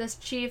know, this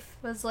chief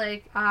was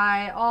like,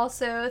 I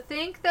also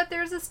think that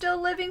there's a still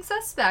living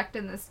suspect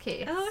in this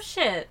case. Oh,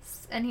 shit.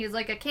 And he's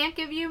like, I can't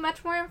give you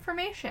much more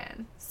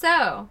information.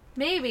 So,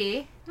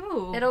 maybe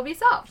Ooh. it'll be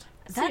solved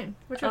soon,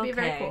 which would be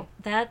very cool.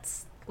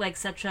 That's like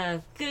such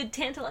a good,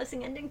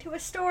 tantalizing ending to a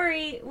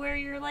story where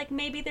you're like,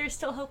 maybe there's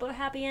still hope of a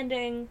happy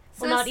ending.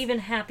 So Well, not even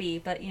happy,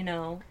 but, you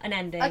know, an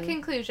ending. A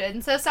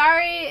conclusion. So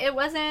sorry it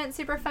wasn't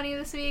super funny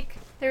this week.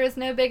 There was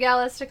no Big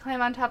Alice to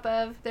climb on top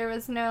of. There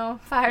was no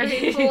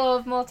fiery pool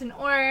of molten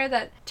ore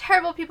that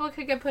terrible people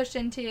could get pushed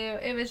into.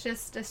 It was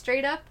just a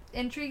straight up,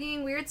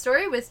 intriguing, weird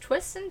story with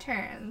twists and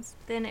turns.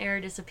 Thin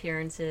air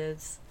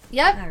disappearances.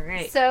 Yep. All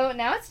right. So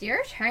now it's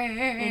your turn.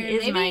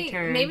 It is my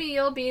turn. Maybe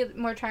you'll be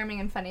more charming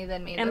and funny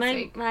than me this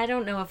week. I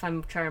don't know if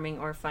I'm charming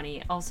or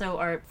funny. Also,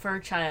 our fur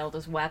child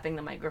is whapping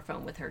the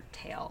microphone with her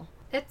tail.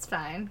 It's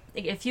fine.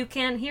 If you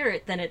can't hear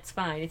it, then it's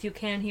fine. If you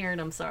can hear it,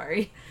 I'm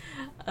sorry.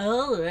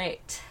 All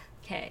right.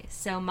 Okay,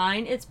 so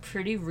mine is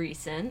pretty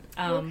recent.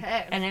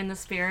 Okay. And in the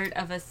spirit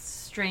of a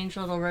strange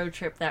little road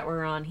trip that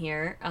we're on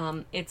here,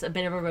 it's a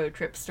bit of a road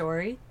trip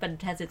story, but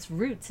it has its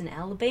roots in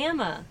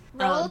Alabama.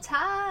 Roll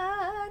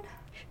Tide.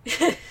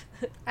 What?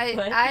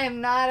 I am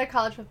not a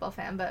college football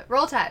fan, but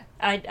Roll Tide.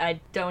 I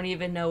don't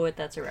even know what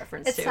that's a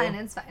reference to.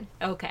 It's fine.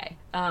 Okay.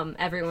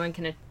 Everyone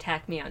can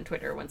attack me on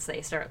Twitter once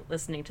they start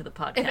listening to the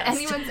podcast. If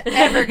anyone's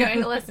ever going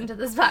to listen to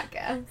this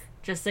podcast.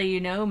 Just so you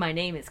know, my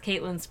name is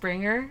Caitlin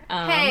Springer.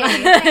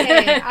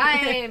 Hey,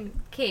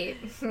 I'm Kate.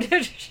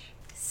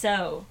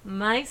 So,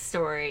 my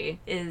story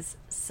is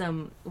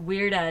some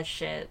weird-ass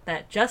shit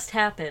that just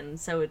happened,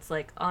 so it's,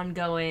 like,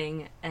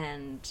 ongoing,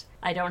 and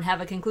I don't have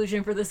a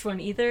conclusion for this one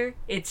either.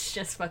 It's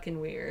just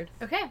fucking weird.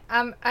 Okay.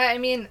 I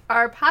mean,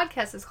 our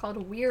podcast is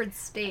called Weird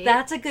State.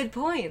 That's a good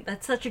point.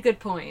 That's such a good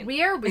point.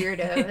 We are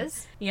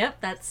weirdos.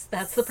 Yep, that's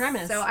the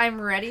premise. So I'm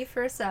ready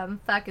for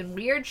some fucking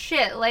weird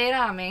shit. Lay it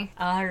on me.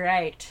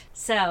 Alright.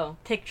 So,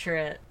 picture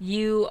it.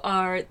 You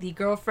are the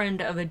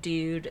girlfriend of a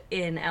dude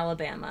in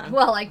Alabama.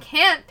 Well, I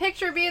can't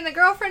picture being the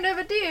girlfriend of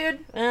a dude.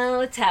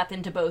 Well, it's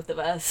happened to both of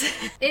us.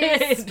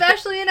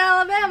 Especially in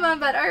Alabama,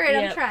 but alright,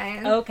 Yep. I'm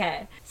trying.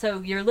 Okay.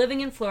 So you're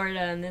living in Florida,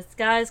 and this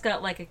guy's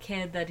got, like, a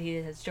kid that he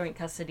has joint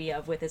custody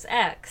of with his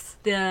ex.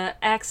 The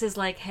ex is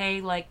like,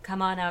 hey, like,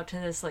 come on out to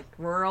this, like,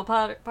 rural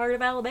part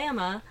of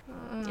Alabama,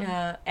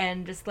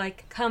 and just,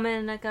 like, come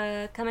and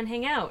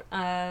hang out.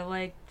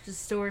 Like,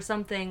 just or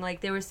something.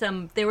 Like, there was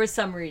some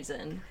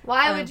reason.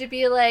 Why would you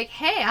be like,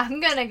 hey,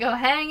 I'm gonna go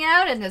hang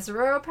out in this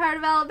rural part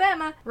of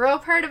Alabama, rural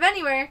part of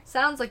anywhere?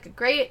 Sounds like a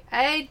great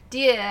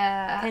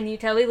idea. Can you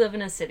tell we live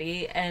in a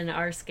city and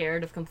are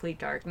scared of complete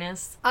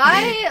darkness?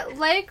 I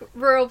like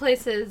rural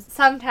places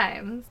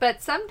sometimes,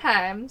 but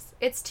sometimes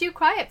it's too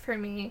quiet for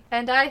me,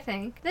 and I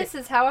think this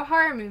is how a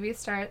horror movie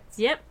starts.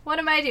 Yep. What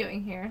am I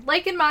doing here?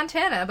 Like in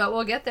Montana, but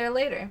we'll get there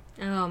later.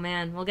 Oh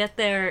man, we'll get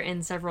there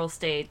in several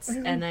states,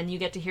 and then you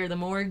get to hear the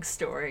morgue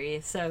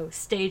story, so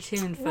stay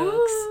tuned,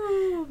 folks.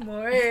 Woo,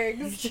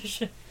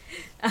 morgues.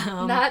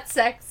 Not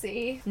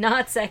sexy.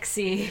 Not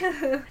sexy.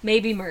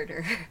 Maybe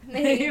murder.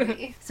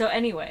 Maybe. So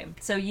anyway,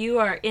 so you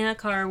are in a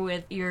car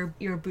with your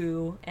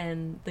boo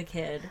and the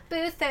kid.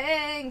 Boo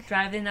thing.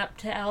 Driving up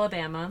to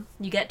Alabama.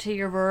 You get to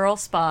your rural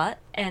spot,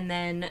 and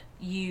then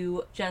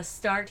you just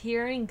start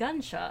hearing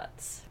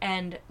gunshots.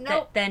 And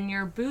then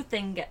your boo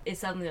thing is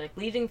suddenly, like,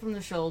 bleeding from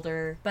the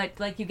shoulder. But,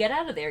 like, you get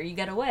out of there. You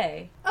get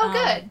away. Oh,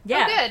 good.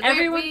 Yeah. Oh,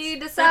 good. We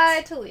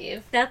decide to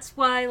leave. That's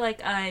why,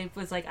 like, I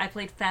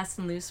played fast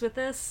and loose with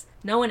this.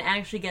 No one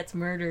actually gets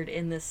murdered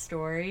in this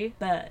story,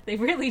 but they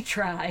really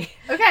try.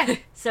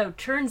 Okay. So,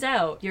 turns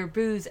out your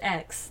boo's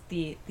ex,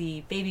 the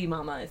baby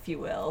mama, if you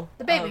will.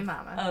 The baby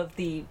mama. Of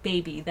the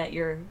baby that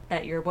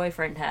your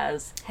boyfriend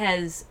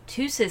has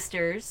 2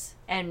 sisters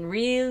and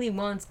really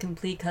wants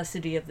complete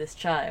custody of this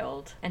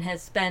child, and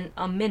has spent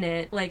a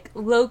minute, like,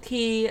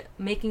 low-key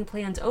making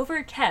plans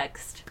over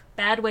text.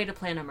 Bad way to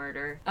plan a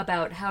murder,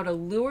 about how to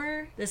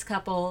lure this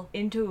couple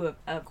into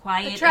a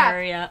quiet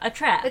area. A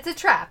trap. It's a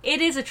trap. It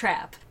is a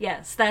trap.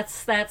 Yes,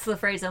 that's the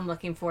phrase I'm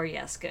looking for.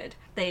 Yes, good.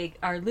 They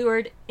are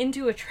lured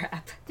into a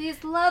trap.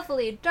 These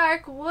lovely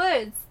dark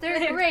woods.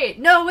 They're great.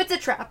 No, it's a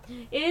trap.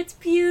 It's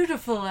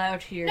beautiful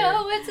out here.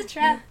 No, it's a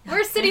trap.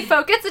 We're city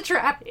folk. It's a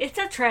trap. It's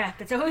a trap.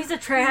 It's always a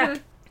trap.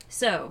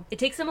 So, it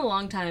takes them a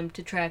long time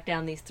to track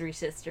down these 3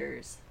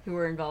 sisters who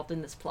were involved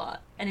in this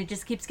plot. And it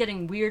just keeps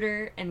getting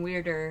weirder and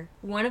weirder.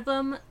 One of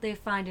them they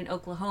find in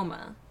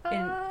Oklahoma.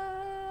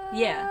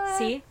 Yeah,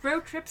 see?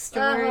 Road trip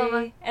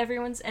story.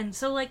 And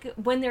so, like,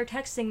 when they're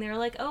texting, they're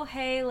like, oh,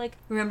 hey, like,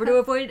 remember to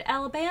avoid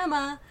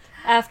Alabama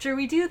after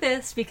we do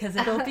this, because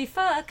it'll be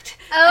fucked.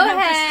 Oh,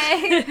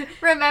 hey.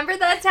 Remember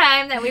that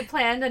time that we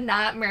planned to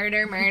not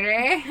murder?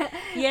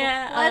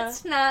 Yeah.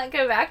 Let's not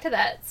go back to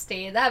that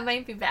state. That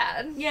might be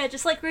bad. Yeah,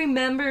 just, like,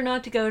 remember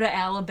not to go to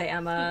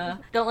Alabama.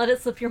 Don't let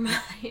it slip your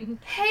mind.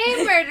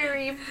 Hey,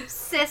 murdery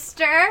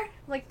sister.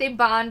 Like, they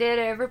bonded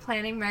over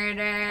planning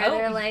murder. Oh,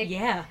 they're like,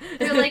 yeah.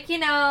 They're like,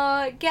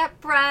 get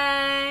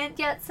Brent,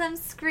 get some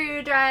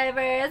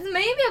screwdrivers,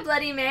 maybe a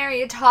Bloody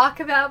Mary,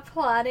 talk about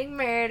plotting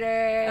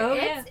murder. Oh,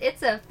 yeah.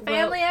 It's a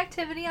family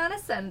activity on a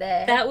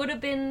Sunday. That would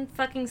have been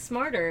fucking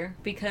smarter,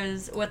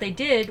 because what they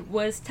did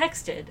was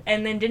texted,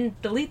 and then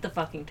didn't delete the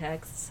fucking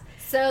texts.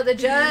 So the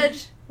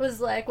judge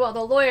was like, well,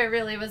 the lawyer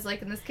really was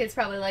like, in this case,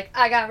 probably like,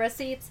 I got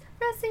receipts.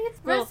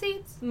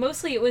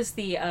 Mostly it was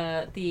the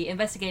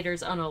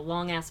investigators on a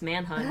long-ass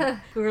manhunt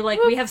who were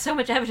like, we have so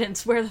much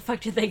evidence, where the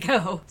fuck did they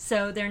go?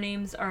 So their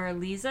names are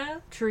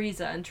Lisa,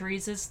 Teresa, and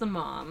Teresa's the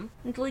mom.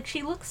 And, like,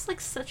 she looks like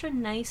such a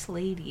nice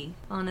lady,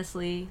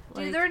 honestly.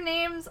 Do Like, their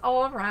names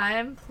all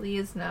rhyme?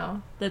 Please,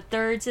 no. the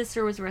 3rd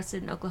sister was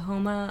arrested in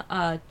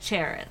Oklahoma,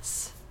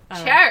 Charis.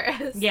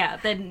 Charis? Yeah,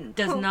 that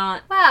does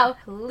not... Wow.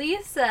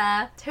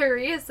 Lisa,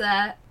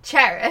 Teresa,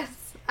 Charis.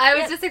 I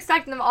was just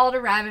expecting them all to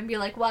rhyme and be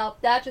like, well,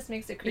 that just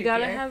makes it creepier. You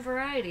gotta have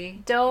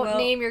variety. Don't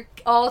name your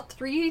all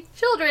 3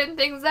 children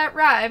things that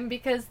rhyme,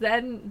 because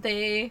then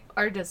they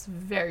are just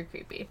very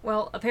creepy.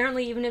 Well,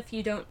 apparently even if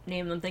you don't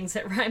name them things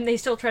that rhyme, they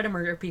still try to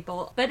murder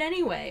people. But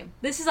anyway,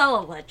 this is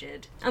all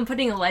alleged. I'm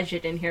putting alleged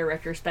in here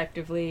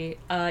retrospectively,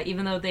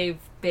 even though they've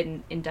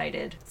been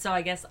indicted. So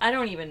I guess I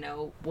don't even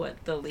know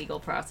what the legal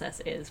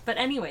process is. But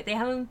anyway, they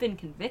haven't been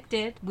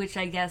convicted, which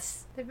I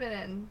guess they've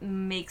been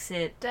makes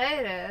it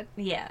indicted.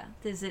 Yeah.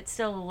 Is it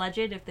still alleged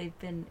if they've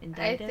been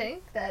indicted? I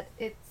think that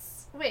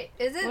it's... Wait,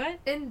 is it what?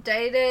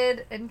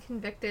 Indicted and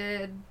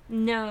convicted?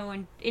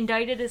 No,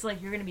 indicted is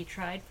like you're gonna be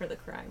tried for the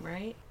crime,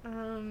 right?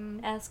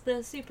 Ask the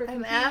supercomputer.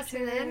 I'm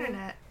asking the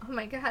internet. Oh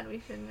my god,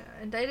 we should know.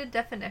 Indicted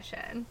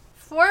definition.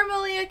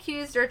 Formally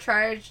accused or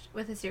charged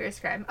with a serious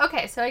crime.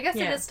 Okay, so I guess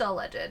it is still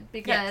alleged,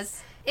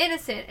 because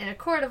innocent in a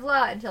court of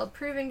law until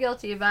proven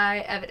guilty by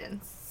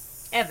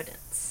evidence.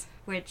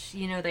 Which,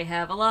 they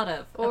have a lot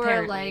of, or,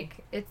 apparently.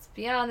 like, it's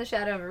beyond the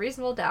shadow of a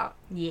reasonable doubt.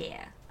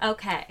 Yeah.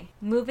 Okay,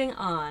 moving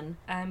on.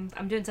 I'm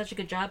doing such a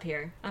good job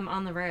here. I'm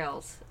on the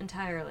rails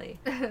entirely.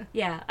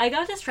 Yeah, I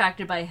got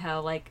distracted by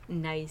how, like,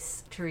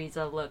 nice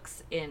Teresa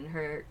looks in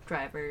her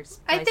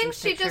driver's I think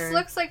she picture. just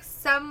looks like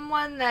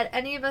someone that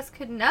any of us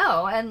could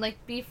know and,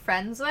 like, be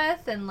friends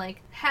with, and,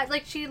 like,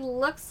 she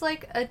looks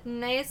like a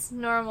nice,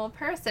 normal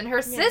person.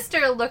 Her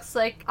sister looks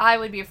like I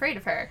would be afraid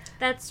of her.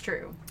 That's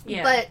true.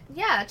 Yeah. But,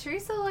 yeah,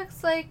 Teresa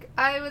looks like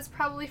I was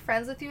probably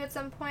friends with you at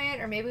some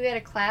point, or maybe we had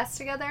a class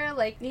together,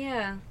 like...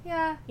 Yeah.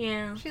 Yeah.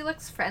 Yeah. She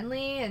looks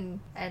friendly and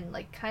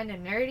like, kind of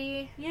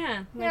nerdy.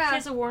 Yeah. She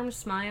has a warm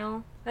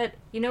smile. But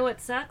you know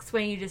what sucks?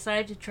 When you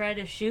decide to try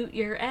to shoot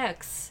your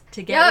ex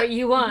to get what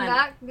you want.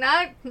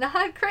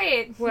 Not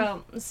great.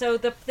 Well, so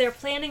their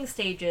planning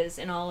stages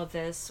in all of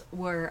this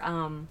were,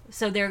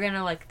 so they're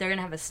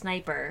gonna have a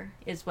sniper,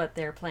 is what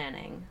they're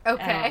planning.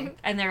 Okay.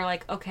 And they're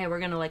like, okay, we're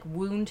gonna, like,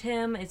 wound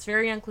him. It's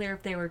very unclear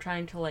if they were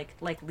trying to, like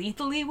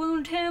lethally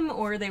wound him,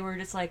 or they were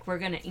just like, we're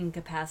gonna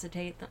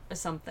incapacitate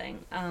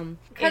something.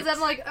 Because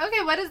I'm like,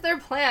 okay, what is their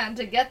plan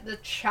to get the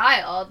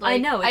child? Like, I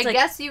know. I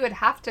guess you would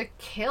have to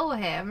kill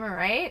him,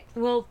 right?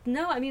 Well,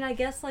 no, I mean, I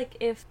guess, like,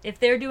 if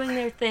they're doing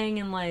their thing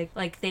and,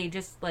 like they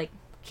just, like,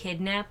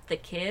 kidnap the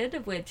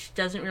kid, which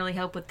doesn't really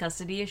help with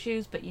custody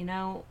issues, but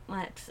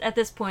at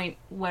this point,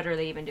 what are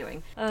they even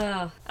doing?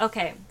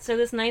 Okay, so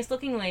this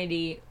nice-looking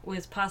lady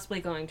was possibly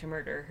going to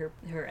murder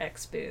her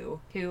ex-boo,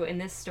 who in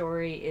this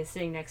story is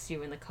sitting next to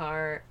you in the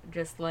car,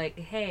 just like,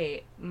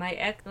 hey, my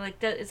ex, like,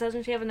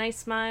 doesn't she have a nice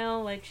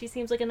smile? Like, she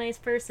seems like a nice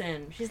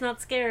person. She's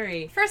not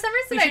scary. For some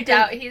reason, I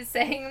doubt he's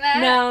saying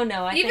that. No,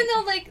 Even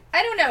though, like,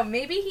 I don't know,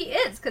 maybe he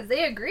is, because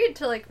they agreed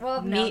to, like,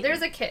 well, no,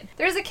 there's a kid.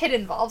 There's a kid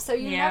involved, so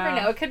you never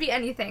know. It could be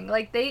anything.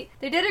 Like, they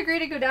did agree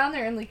to go down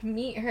there and, like,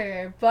 meet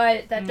her,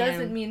 but that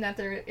doesn't mean that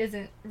there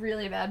isn't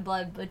really bad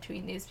blood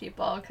between these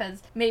people,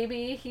 because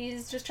maybe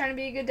he's just trying to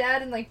be a good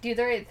dad and, like, do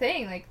the right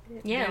thing. Like,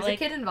 there's a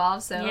kid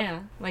involved, so...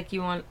 Yeah, like,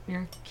 you want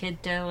your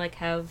kid to, like,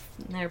 have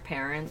their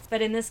parents.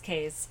 But in this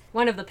case,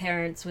 one of the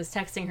parents was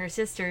texting her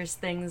sisters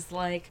things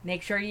like,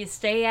 make sure you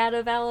stay out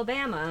of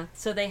Alabama.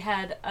 So they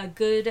had a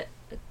good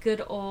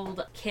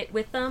old kit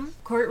with them.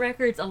 Court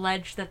records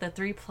allege that the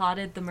three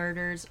plotted the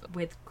murders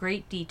with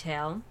great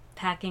detail,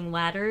 packing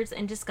ladders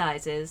and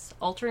disguises,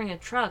 altering a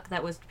truck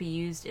that was to be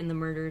used in the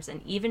murders,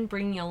 and even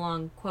bringing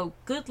along, quote,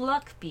 good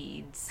luck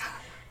beads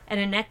and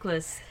a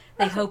necklace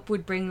they hope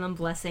would bring them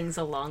blessings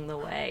along the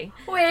way.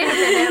 Wait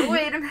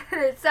a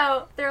minute.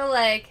 So they're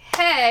like,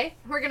 hey,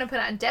 we're going to put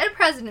on dead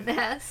president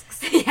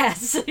masks.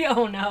 Yes.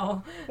 Oh,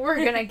 no. We're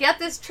going to get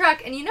this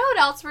truck. And you know what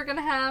else we're going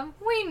to have?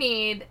 We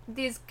need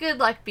these good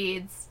luck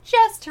beads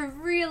just to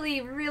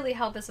really, really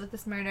help us with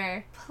this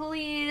murder.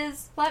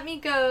 Please let me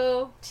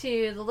go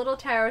to the little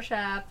tarot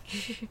shop.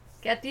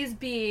 Get these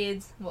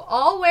beads. We'll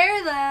all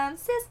wear them.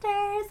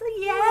 Sisters,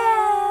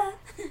 yeah.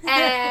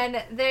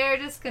 And they're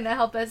just going to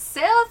help us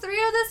sail through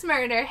this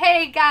murder.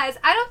 Hey, guys,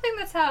 I don't think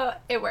that's how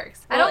it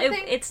works.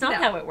 It's not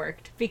how it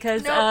worked.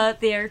 Because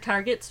their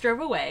targets drove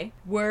away.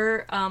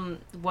 One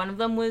of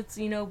them was,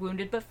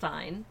 wounded but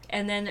fine.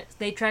 And then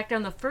they tracked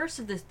down the first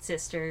of the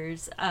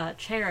sisters,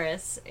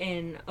 Charis,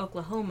 in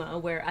Oklahoma,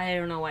 where I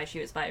don't know why she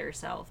was by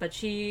herself. But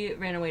she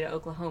ran away to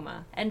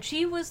Oklahoma. And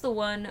she was the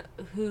one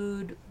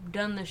who'd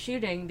done the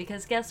shooting because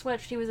guess what?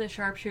 She was a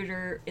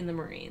sharpshooter in the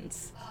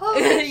Marines.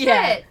 Holy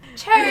shit!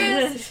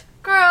 Charis,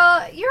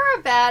 girl, you're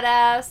a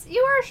badass.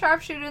 You were a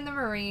sharpshooter in the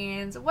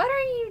Marines. What are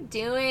you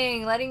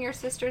doing? Letting your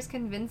sisters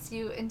convince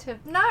you into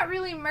not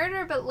really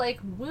murder, but like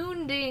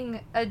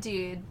wounding a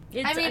dude.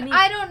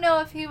 I don't know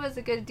if he was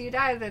a good dude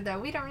either, though.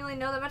 We don't really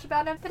know that much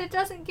about him, but it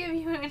doesn't give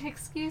you an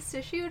excuse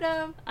to shoot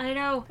him. I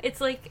know. It's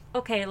like,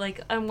 okay,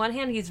 like, on one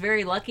hand, he's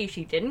very lucky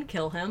she didn't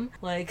kill him.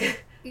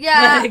 Like...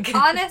 Yeah,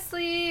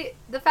 honestly,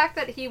 the fact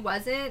that he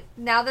wasn't,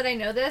 now that I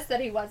know this,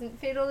 that he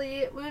wasn't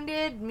fatally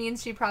wounded,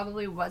 means she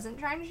probably wasn't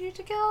trying to shoot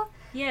to kill.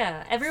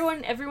 Yeah,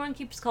 everyone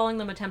keeps calling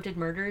them attempted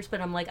murders, but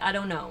I'm like, I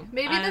don't know.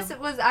 Maybe this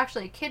was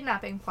actually a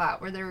kidnapping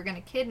plot where they were going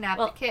to kidnap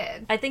the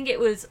kid. I think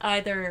it was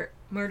either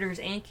murders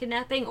and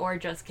kidnapping or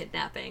just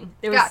kidnapping.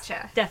 There was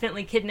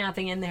definitely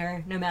kidnapping in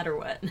there, no matter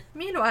what.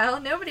 Meanwhile,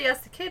 nobody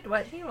asks the kid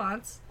what he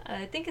wants.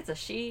 I think it's a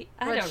she.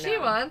 I don't know. What she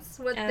wants,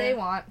 what they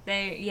want.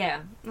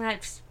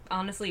 That's...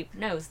 honestly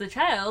knows. The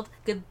child,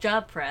 good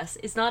job, press,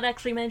 is not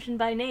actually mentioned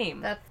by name.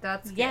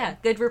 That's good. Yeah,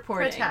 good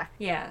reporting. Protect.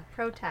 Yeah.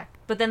 Protect.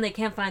 But then they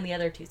can't find the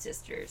other two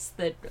sisters.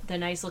 The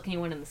nice-looking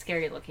one and the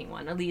scary-looking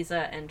one.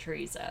 Eliza and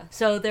Teresa.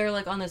 So they're,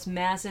 like, on this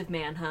massive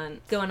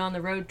manhunt. Going on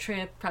the road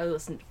trip, probably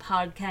listening to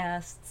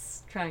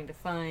podcasts, trying to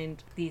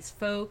find these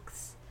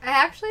folks. I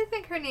actually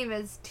think her name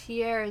is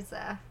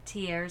Tierza.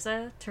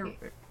 Tierza?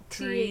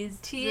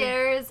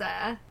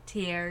 Tierza.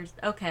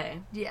 Okay.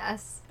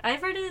 Yes. I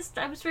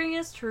was reading it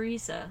as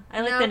Teresa. I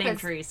like the name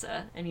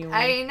Teresa. Anyway.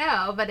 I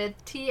know, but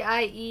it's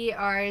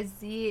Tierzah.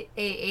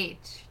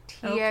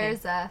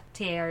 Tierza.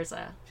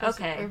 Tierza.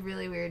 Okay. A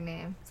really weird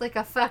name. It's like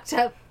a fucked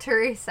up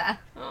Teresa.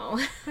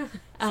 Oh.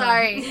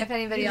 Sorry if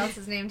anybody else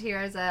is named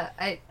Tierza.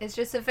 It's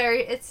just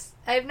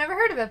I've never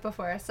heard of it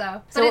before,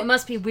 so. So it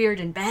must be weird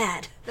and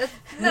bad.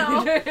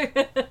 No.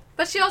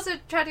 But she also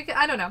tried to,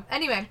 I don't know.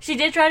 Anyway. She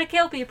did try to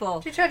kill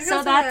people. She tried to kill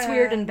So that's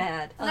weird and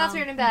bad. That's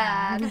weird and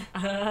bad.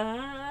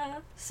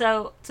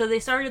 So they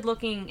started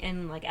looking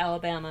in, like,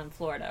 Alabama and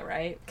Florida,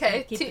 right?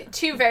 Okay,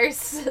 two very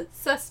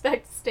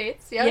suspect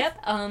states, yes.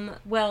 Yep.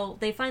 Well,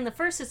 they find the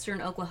first sister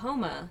in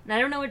Oklahoma. And I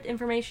don't know what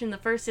information the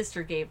first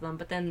sister gave them,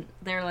 but then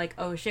they're like,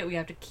 oh shit, we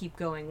have to keep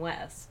going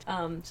west.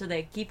 So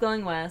they keep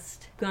going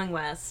west,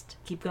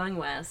 keep going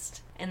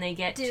west, and they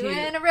get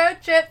doing a road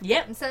trip,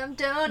 getting some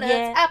donuts,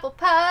 apple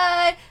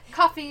pie,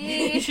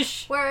 coffee.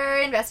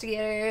 We're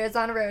investigators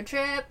on a road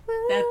trip.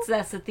 Woo.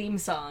 That's the theme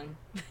song.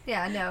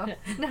 Yeah, no,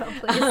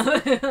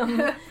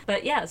 please.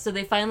 But yeah, so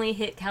they finally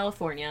hit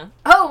California.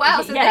 Oh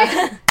wow! So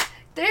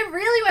they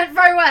really went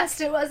far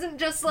west. It wasn't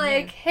just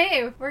like,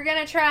 hey, we're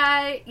gonna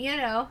try,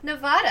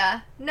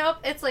 Nevada. Nope,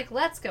 it's like,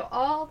 let's go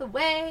all the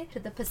way to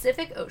the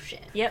Pacific Ocean.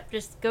 Yep,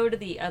 just go to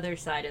the other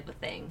side of the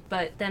thing.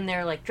 But then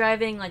they're, like,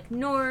 driving, like,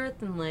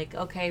 north, and, like,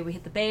 okay, we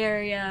hit the Bay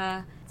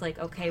Area. It's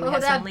like, okay, we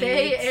have some leads.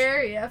 Bay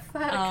Area,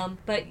 fuck.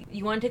 But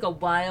you want to take a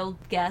wild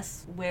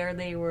guess where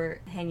they were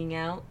hanging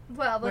out?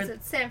 Well, was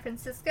it San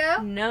Francisco?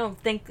 No,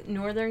 think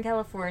Northern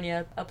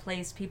California, a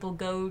place people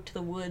go to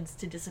the woods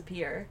to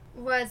disappear.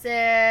 Was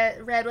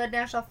it Redwood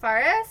National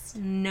Forest?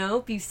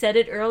 Nope, you said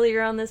it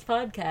earlier on this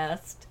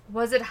podcast.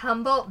 Was it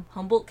Humboldt?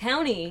 Humboldt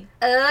County.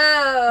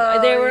 Oh.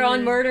 They were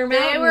on Murder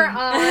Mountain. They were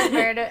on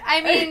Murder.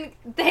 I mean,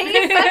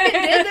 they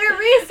fucking did their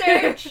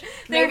research.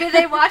 Maybe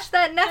they watched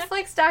that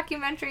Netflix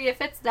documentary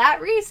if it's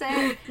that recent.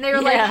 And they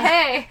were like,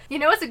 hey, you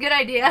know what's a good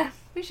idea?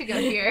 We should go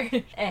here.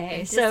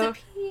 Hey, so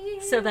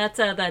that's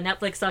the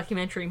Netflix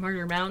documentary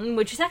Murder Mountain,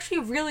 which is actually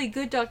a really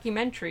good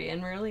documentary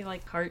and really,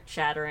 like,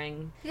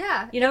 heart-shattering.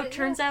 Yeah. You know, it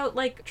turns out,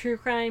 like, true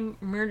crime,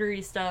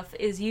 murdery stuff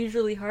is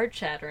usually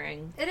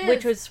heart-shattering. It is.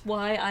 Which was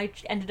why I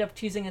ended up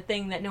choosing a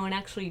thing that no one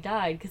actually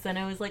died, because then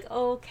I was like,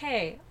 oh,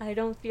 okay, I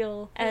don't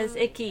feel as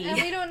icky.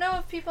 And we don't know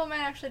if people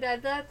might actually die.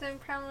 Then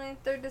probably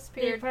they're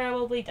disappeared. They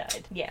probably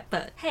died. Yeah,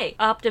 but hey,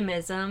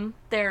 optimism.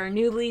 There are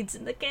new leads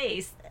in the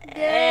case.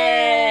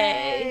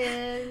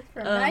 Yay!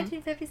 From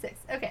 1956.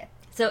 Okay.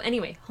 So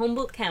anyway,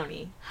 Humboldt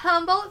County.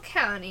 Humboldt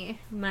County.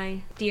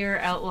 My dear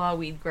outlaw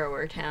weed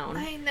grower town.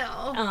 I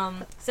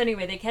know. So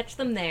anyway, they catch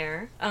them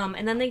there,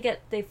 and then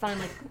they find,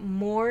 like,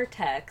 more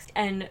text,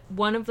 and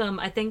one of them,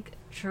 I think,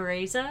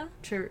 Tierza?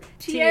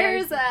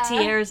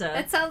 Tierza.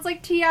 It sounds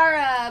like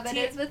tiara, but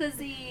it's with a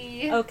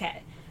Z.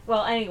 Okay.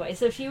 Well, anyway,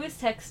 so she was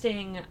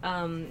texting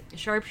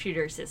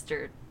Sharpshooter's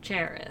sister,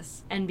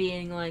 Charis, and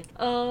being like,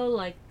 oh,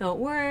 like, don't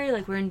worry,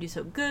 like, we're gonna do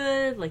so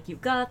good, like, you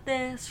got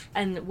this.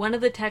 And one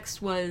of the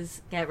texts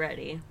was, get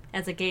ready.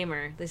 As a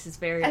gamer, this is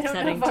very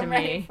upsetting to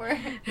me.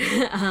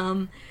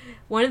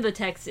 One of the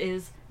texts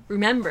is,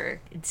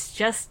 remember, it's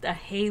just a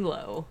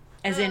Halo.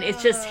 As in,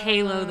 it's just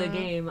Halo the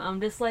game.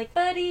 I'm just like,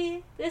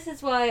 buddy, this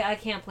is why I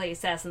can't play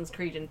Assassin's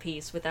Creed in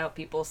peace without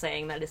people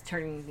saying that it's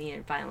turning me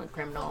a violent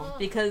criminal.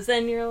 Because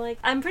then you're like,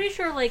 I'm pretty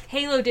sure, like,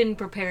 Halo didn't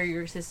prepare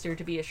your sister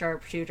to be a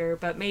sharpshooter,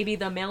 but maybe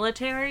the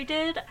military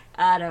did?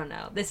 I don't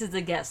know. This is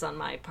a guess on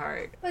my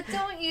part. But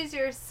don't use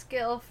your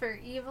skill for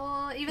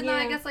evil, even though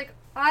I guess, like,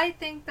 I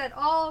think that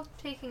all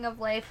taking of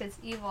life is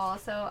evil,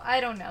 so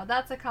I don't know.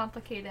 That's a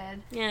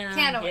complicated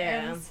can of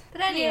worms.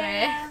 But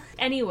anyway.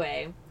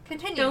 Anyway.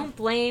 Continue. Don't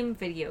blame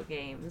video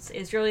games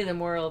is really the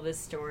moral of this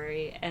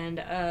story,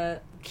 and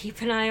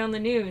keep an eye on the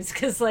news,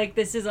 because, like,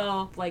 this is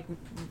all, like,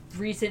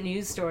 recent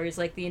news stories.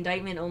 Like, the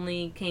indictment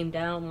only came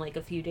down, like,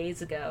 a few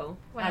days ago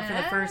for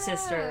the first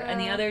sister,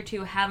 and the other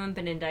two haven't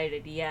been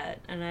indicted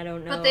yet, and I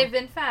don't know. But they've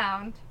been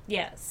found.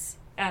 Yes.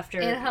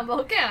 In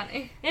Humboldt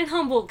County. In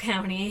Humboldt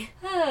County.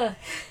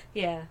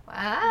 Yeah.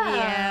 Wow.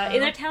 Yeah.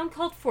 In a town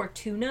called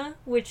Fortuna,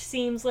 which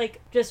seems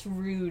like just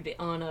rude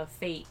on a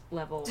fate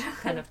level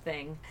kind of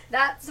thing.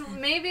 That's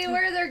maybe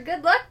where their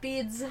good luck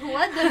beads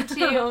led them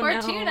to.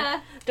 Fortuna.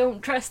 No.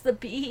 Don't trust the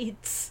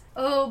beads.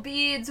 Oh,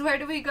 beads, where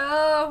do we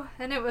go?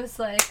 And it was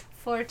like,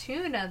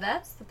 Fortuna,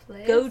 that's the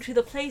place. Go to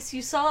the place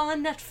you saw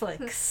on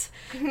Netflix.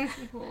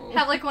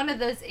 Have, like, one of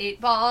those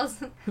 8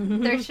 balls.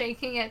 They're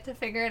shaking it to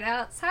figure it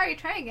out. Sorry,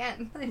 try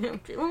again.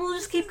 We'll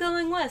just keep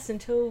going west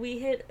until we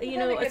hit,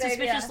 a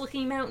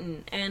suspicious-looking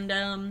mountain.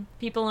 And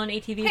people on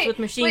ATVs with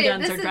machine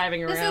guns are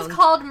driving around. This is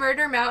called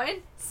Murder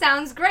Mountain.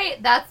 Sounds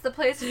great. That's the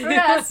place for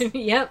us.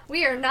 Yep.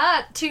 We are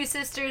not 2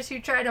 sisters who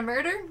try to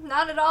murder.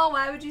 Not at all.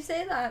 Why would you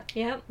say that?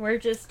 Yep. We're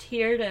just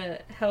here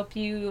to help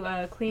you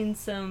clean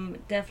some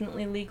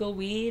definitely legal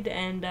weed.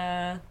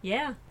 And,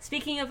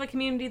 Speaking of a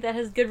community that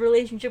has good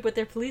relationship with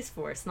their police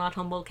force, not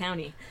Humboldt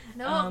County.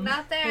 No,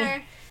 not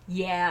there.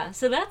 Yeah,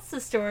 so that's the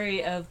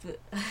story of...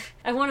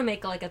 I want to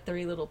make, like, a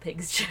 3 Little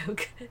Pigs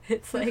joke.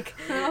 It's like,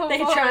 they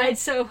tried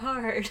so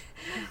hard.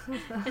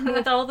 And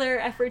with all their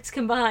efforts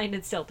combined,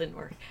 it still didn't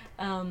work.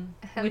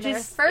 Their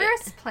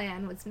first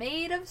plan was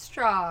made of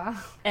straw.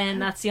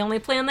 And that's the only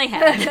plan they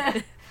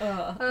had.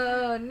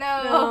 Oh,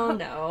 no. Oh,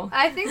 no.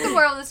 I think the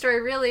moral of the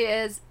story really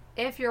is,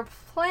 if you're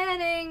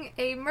planning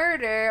a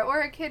murder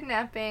or a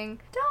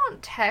kidnapping,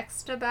 don't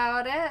text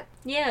about it.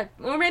 Yeah,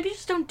 or maybe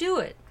just don't do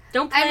it.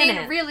 Don't plan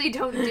it. Really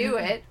don't do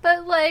it.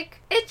 But,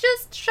 like, it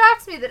just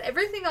shocks me that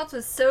everything else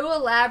was so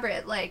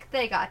elaborate. Like,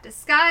 they got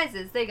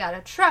disguises, they got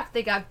a truck,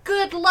 they got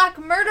good luck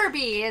murder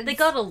beads. They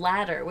got a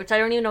ladder, which I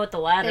don't even know what the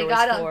ladder was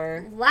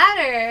for. They got a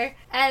ladder,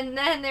 and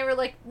then they were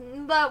like,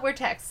 but we're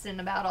texting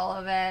about all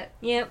of it.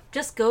 Yep.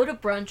 Just go to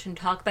brunch and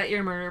talk about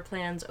your murder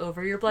plans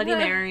over your Bloody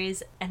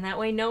Marys, and that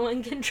way no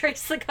one can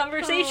trace the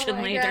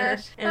conversation later.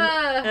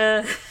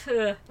 And,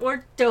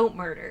 or don't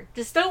murder.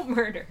 Just don't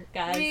murder,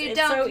 guys.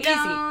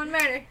 Don't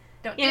murder.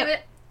 Don't do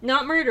it.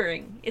 Not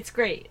murdering. It's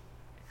great.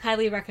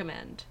 Highly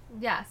recommend.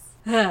 Yes.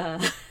 Oh,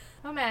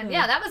 man.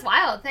 Yeah, that was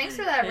wild. Thanks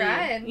for that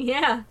ride.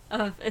 Yeah.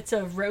 It's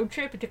a road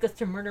trip. It took us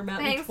to Murder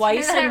Mountain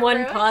twice in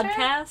one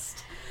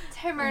podcast.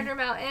 To Murder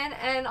Mountain.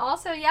 And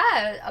also,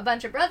 a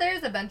bunch of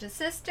brothers, a bunch of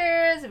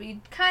sisters.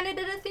 We kind of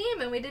did a theme,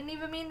 and we didn't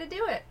even mean to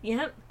do it.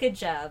 Yep. Good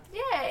job.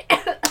 Yay.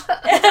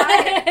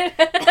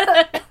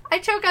 I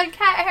choke on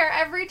cat hair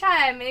every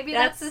time. Maybe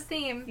that's the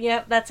theme.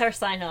 Yep, that's our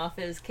sign-off,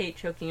 is Kate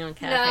choking on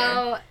cat hair.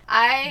 No,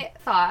 I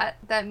thought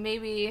that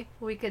maybe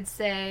we could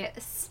say,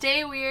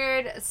 stay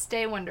weird,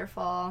 stay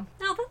wonderful.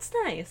 Oh, that's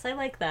nice. I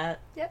like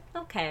that. Yep.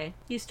 Okay,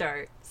 you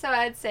start. So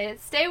I'd say,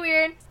 stay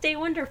weird. Stay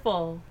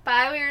wonderful.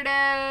 Bye,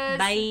 weirdos.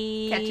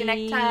 Bye. Catch you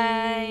next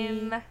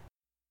time.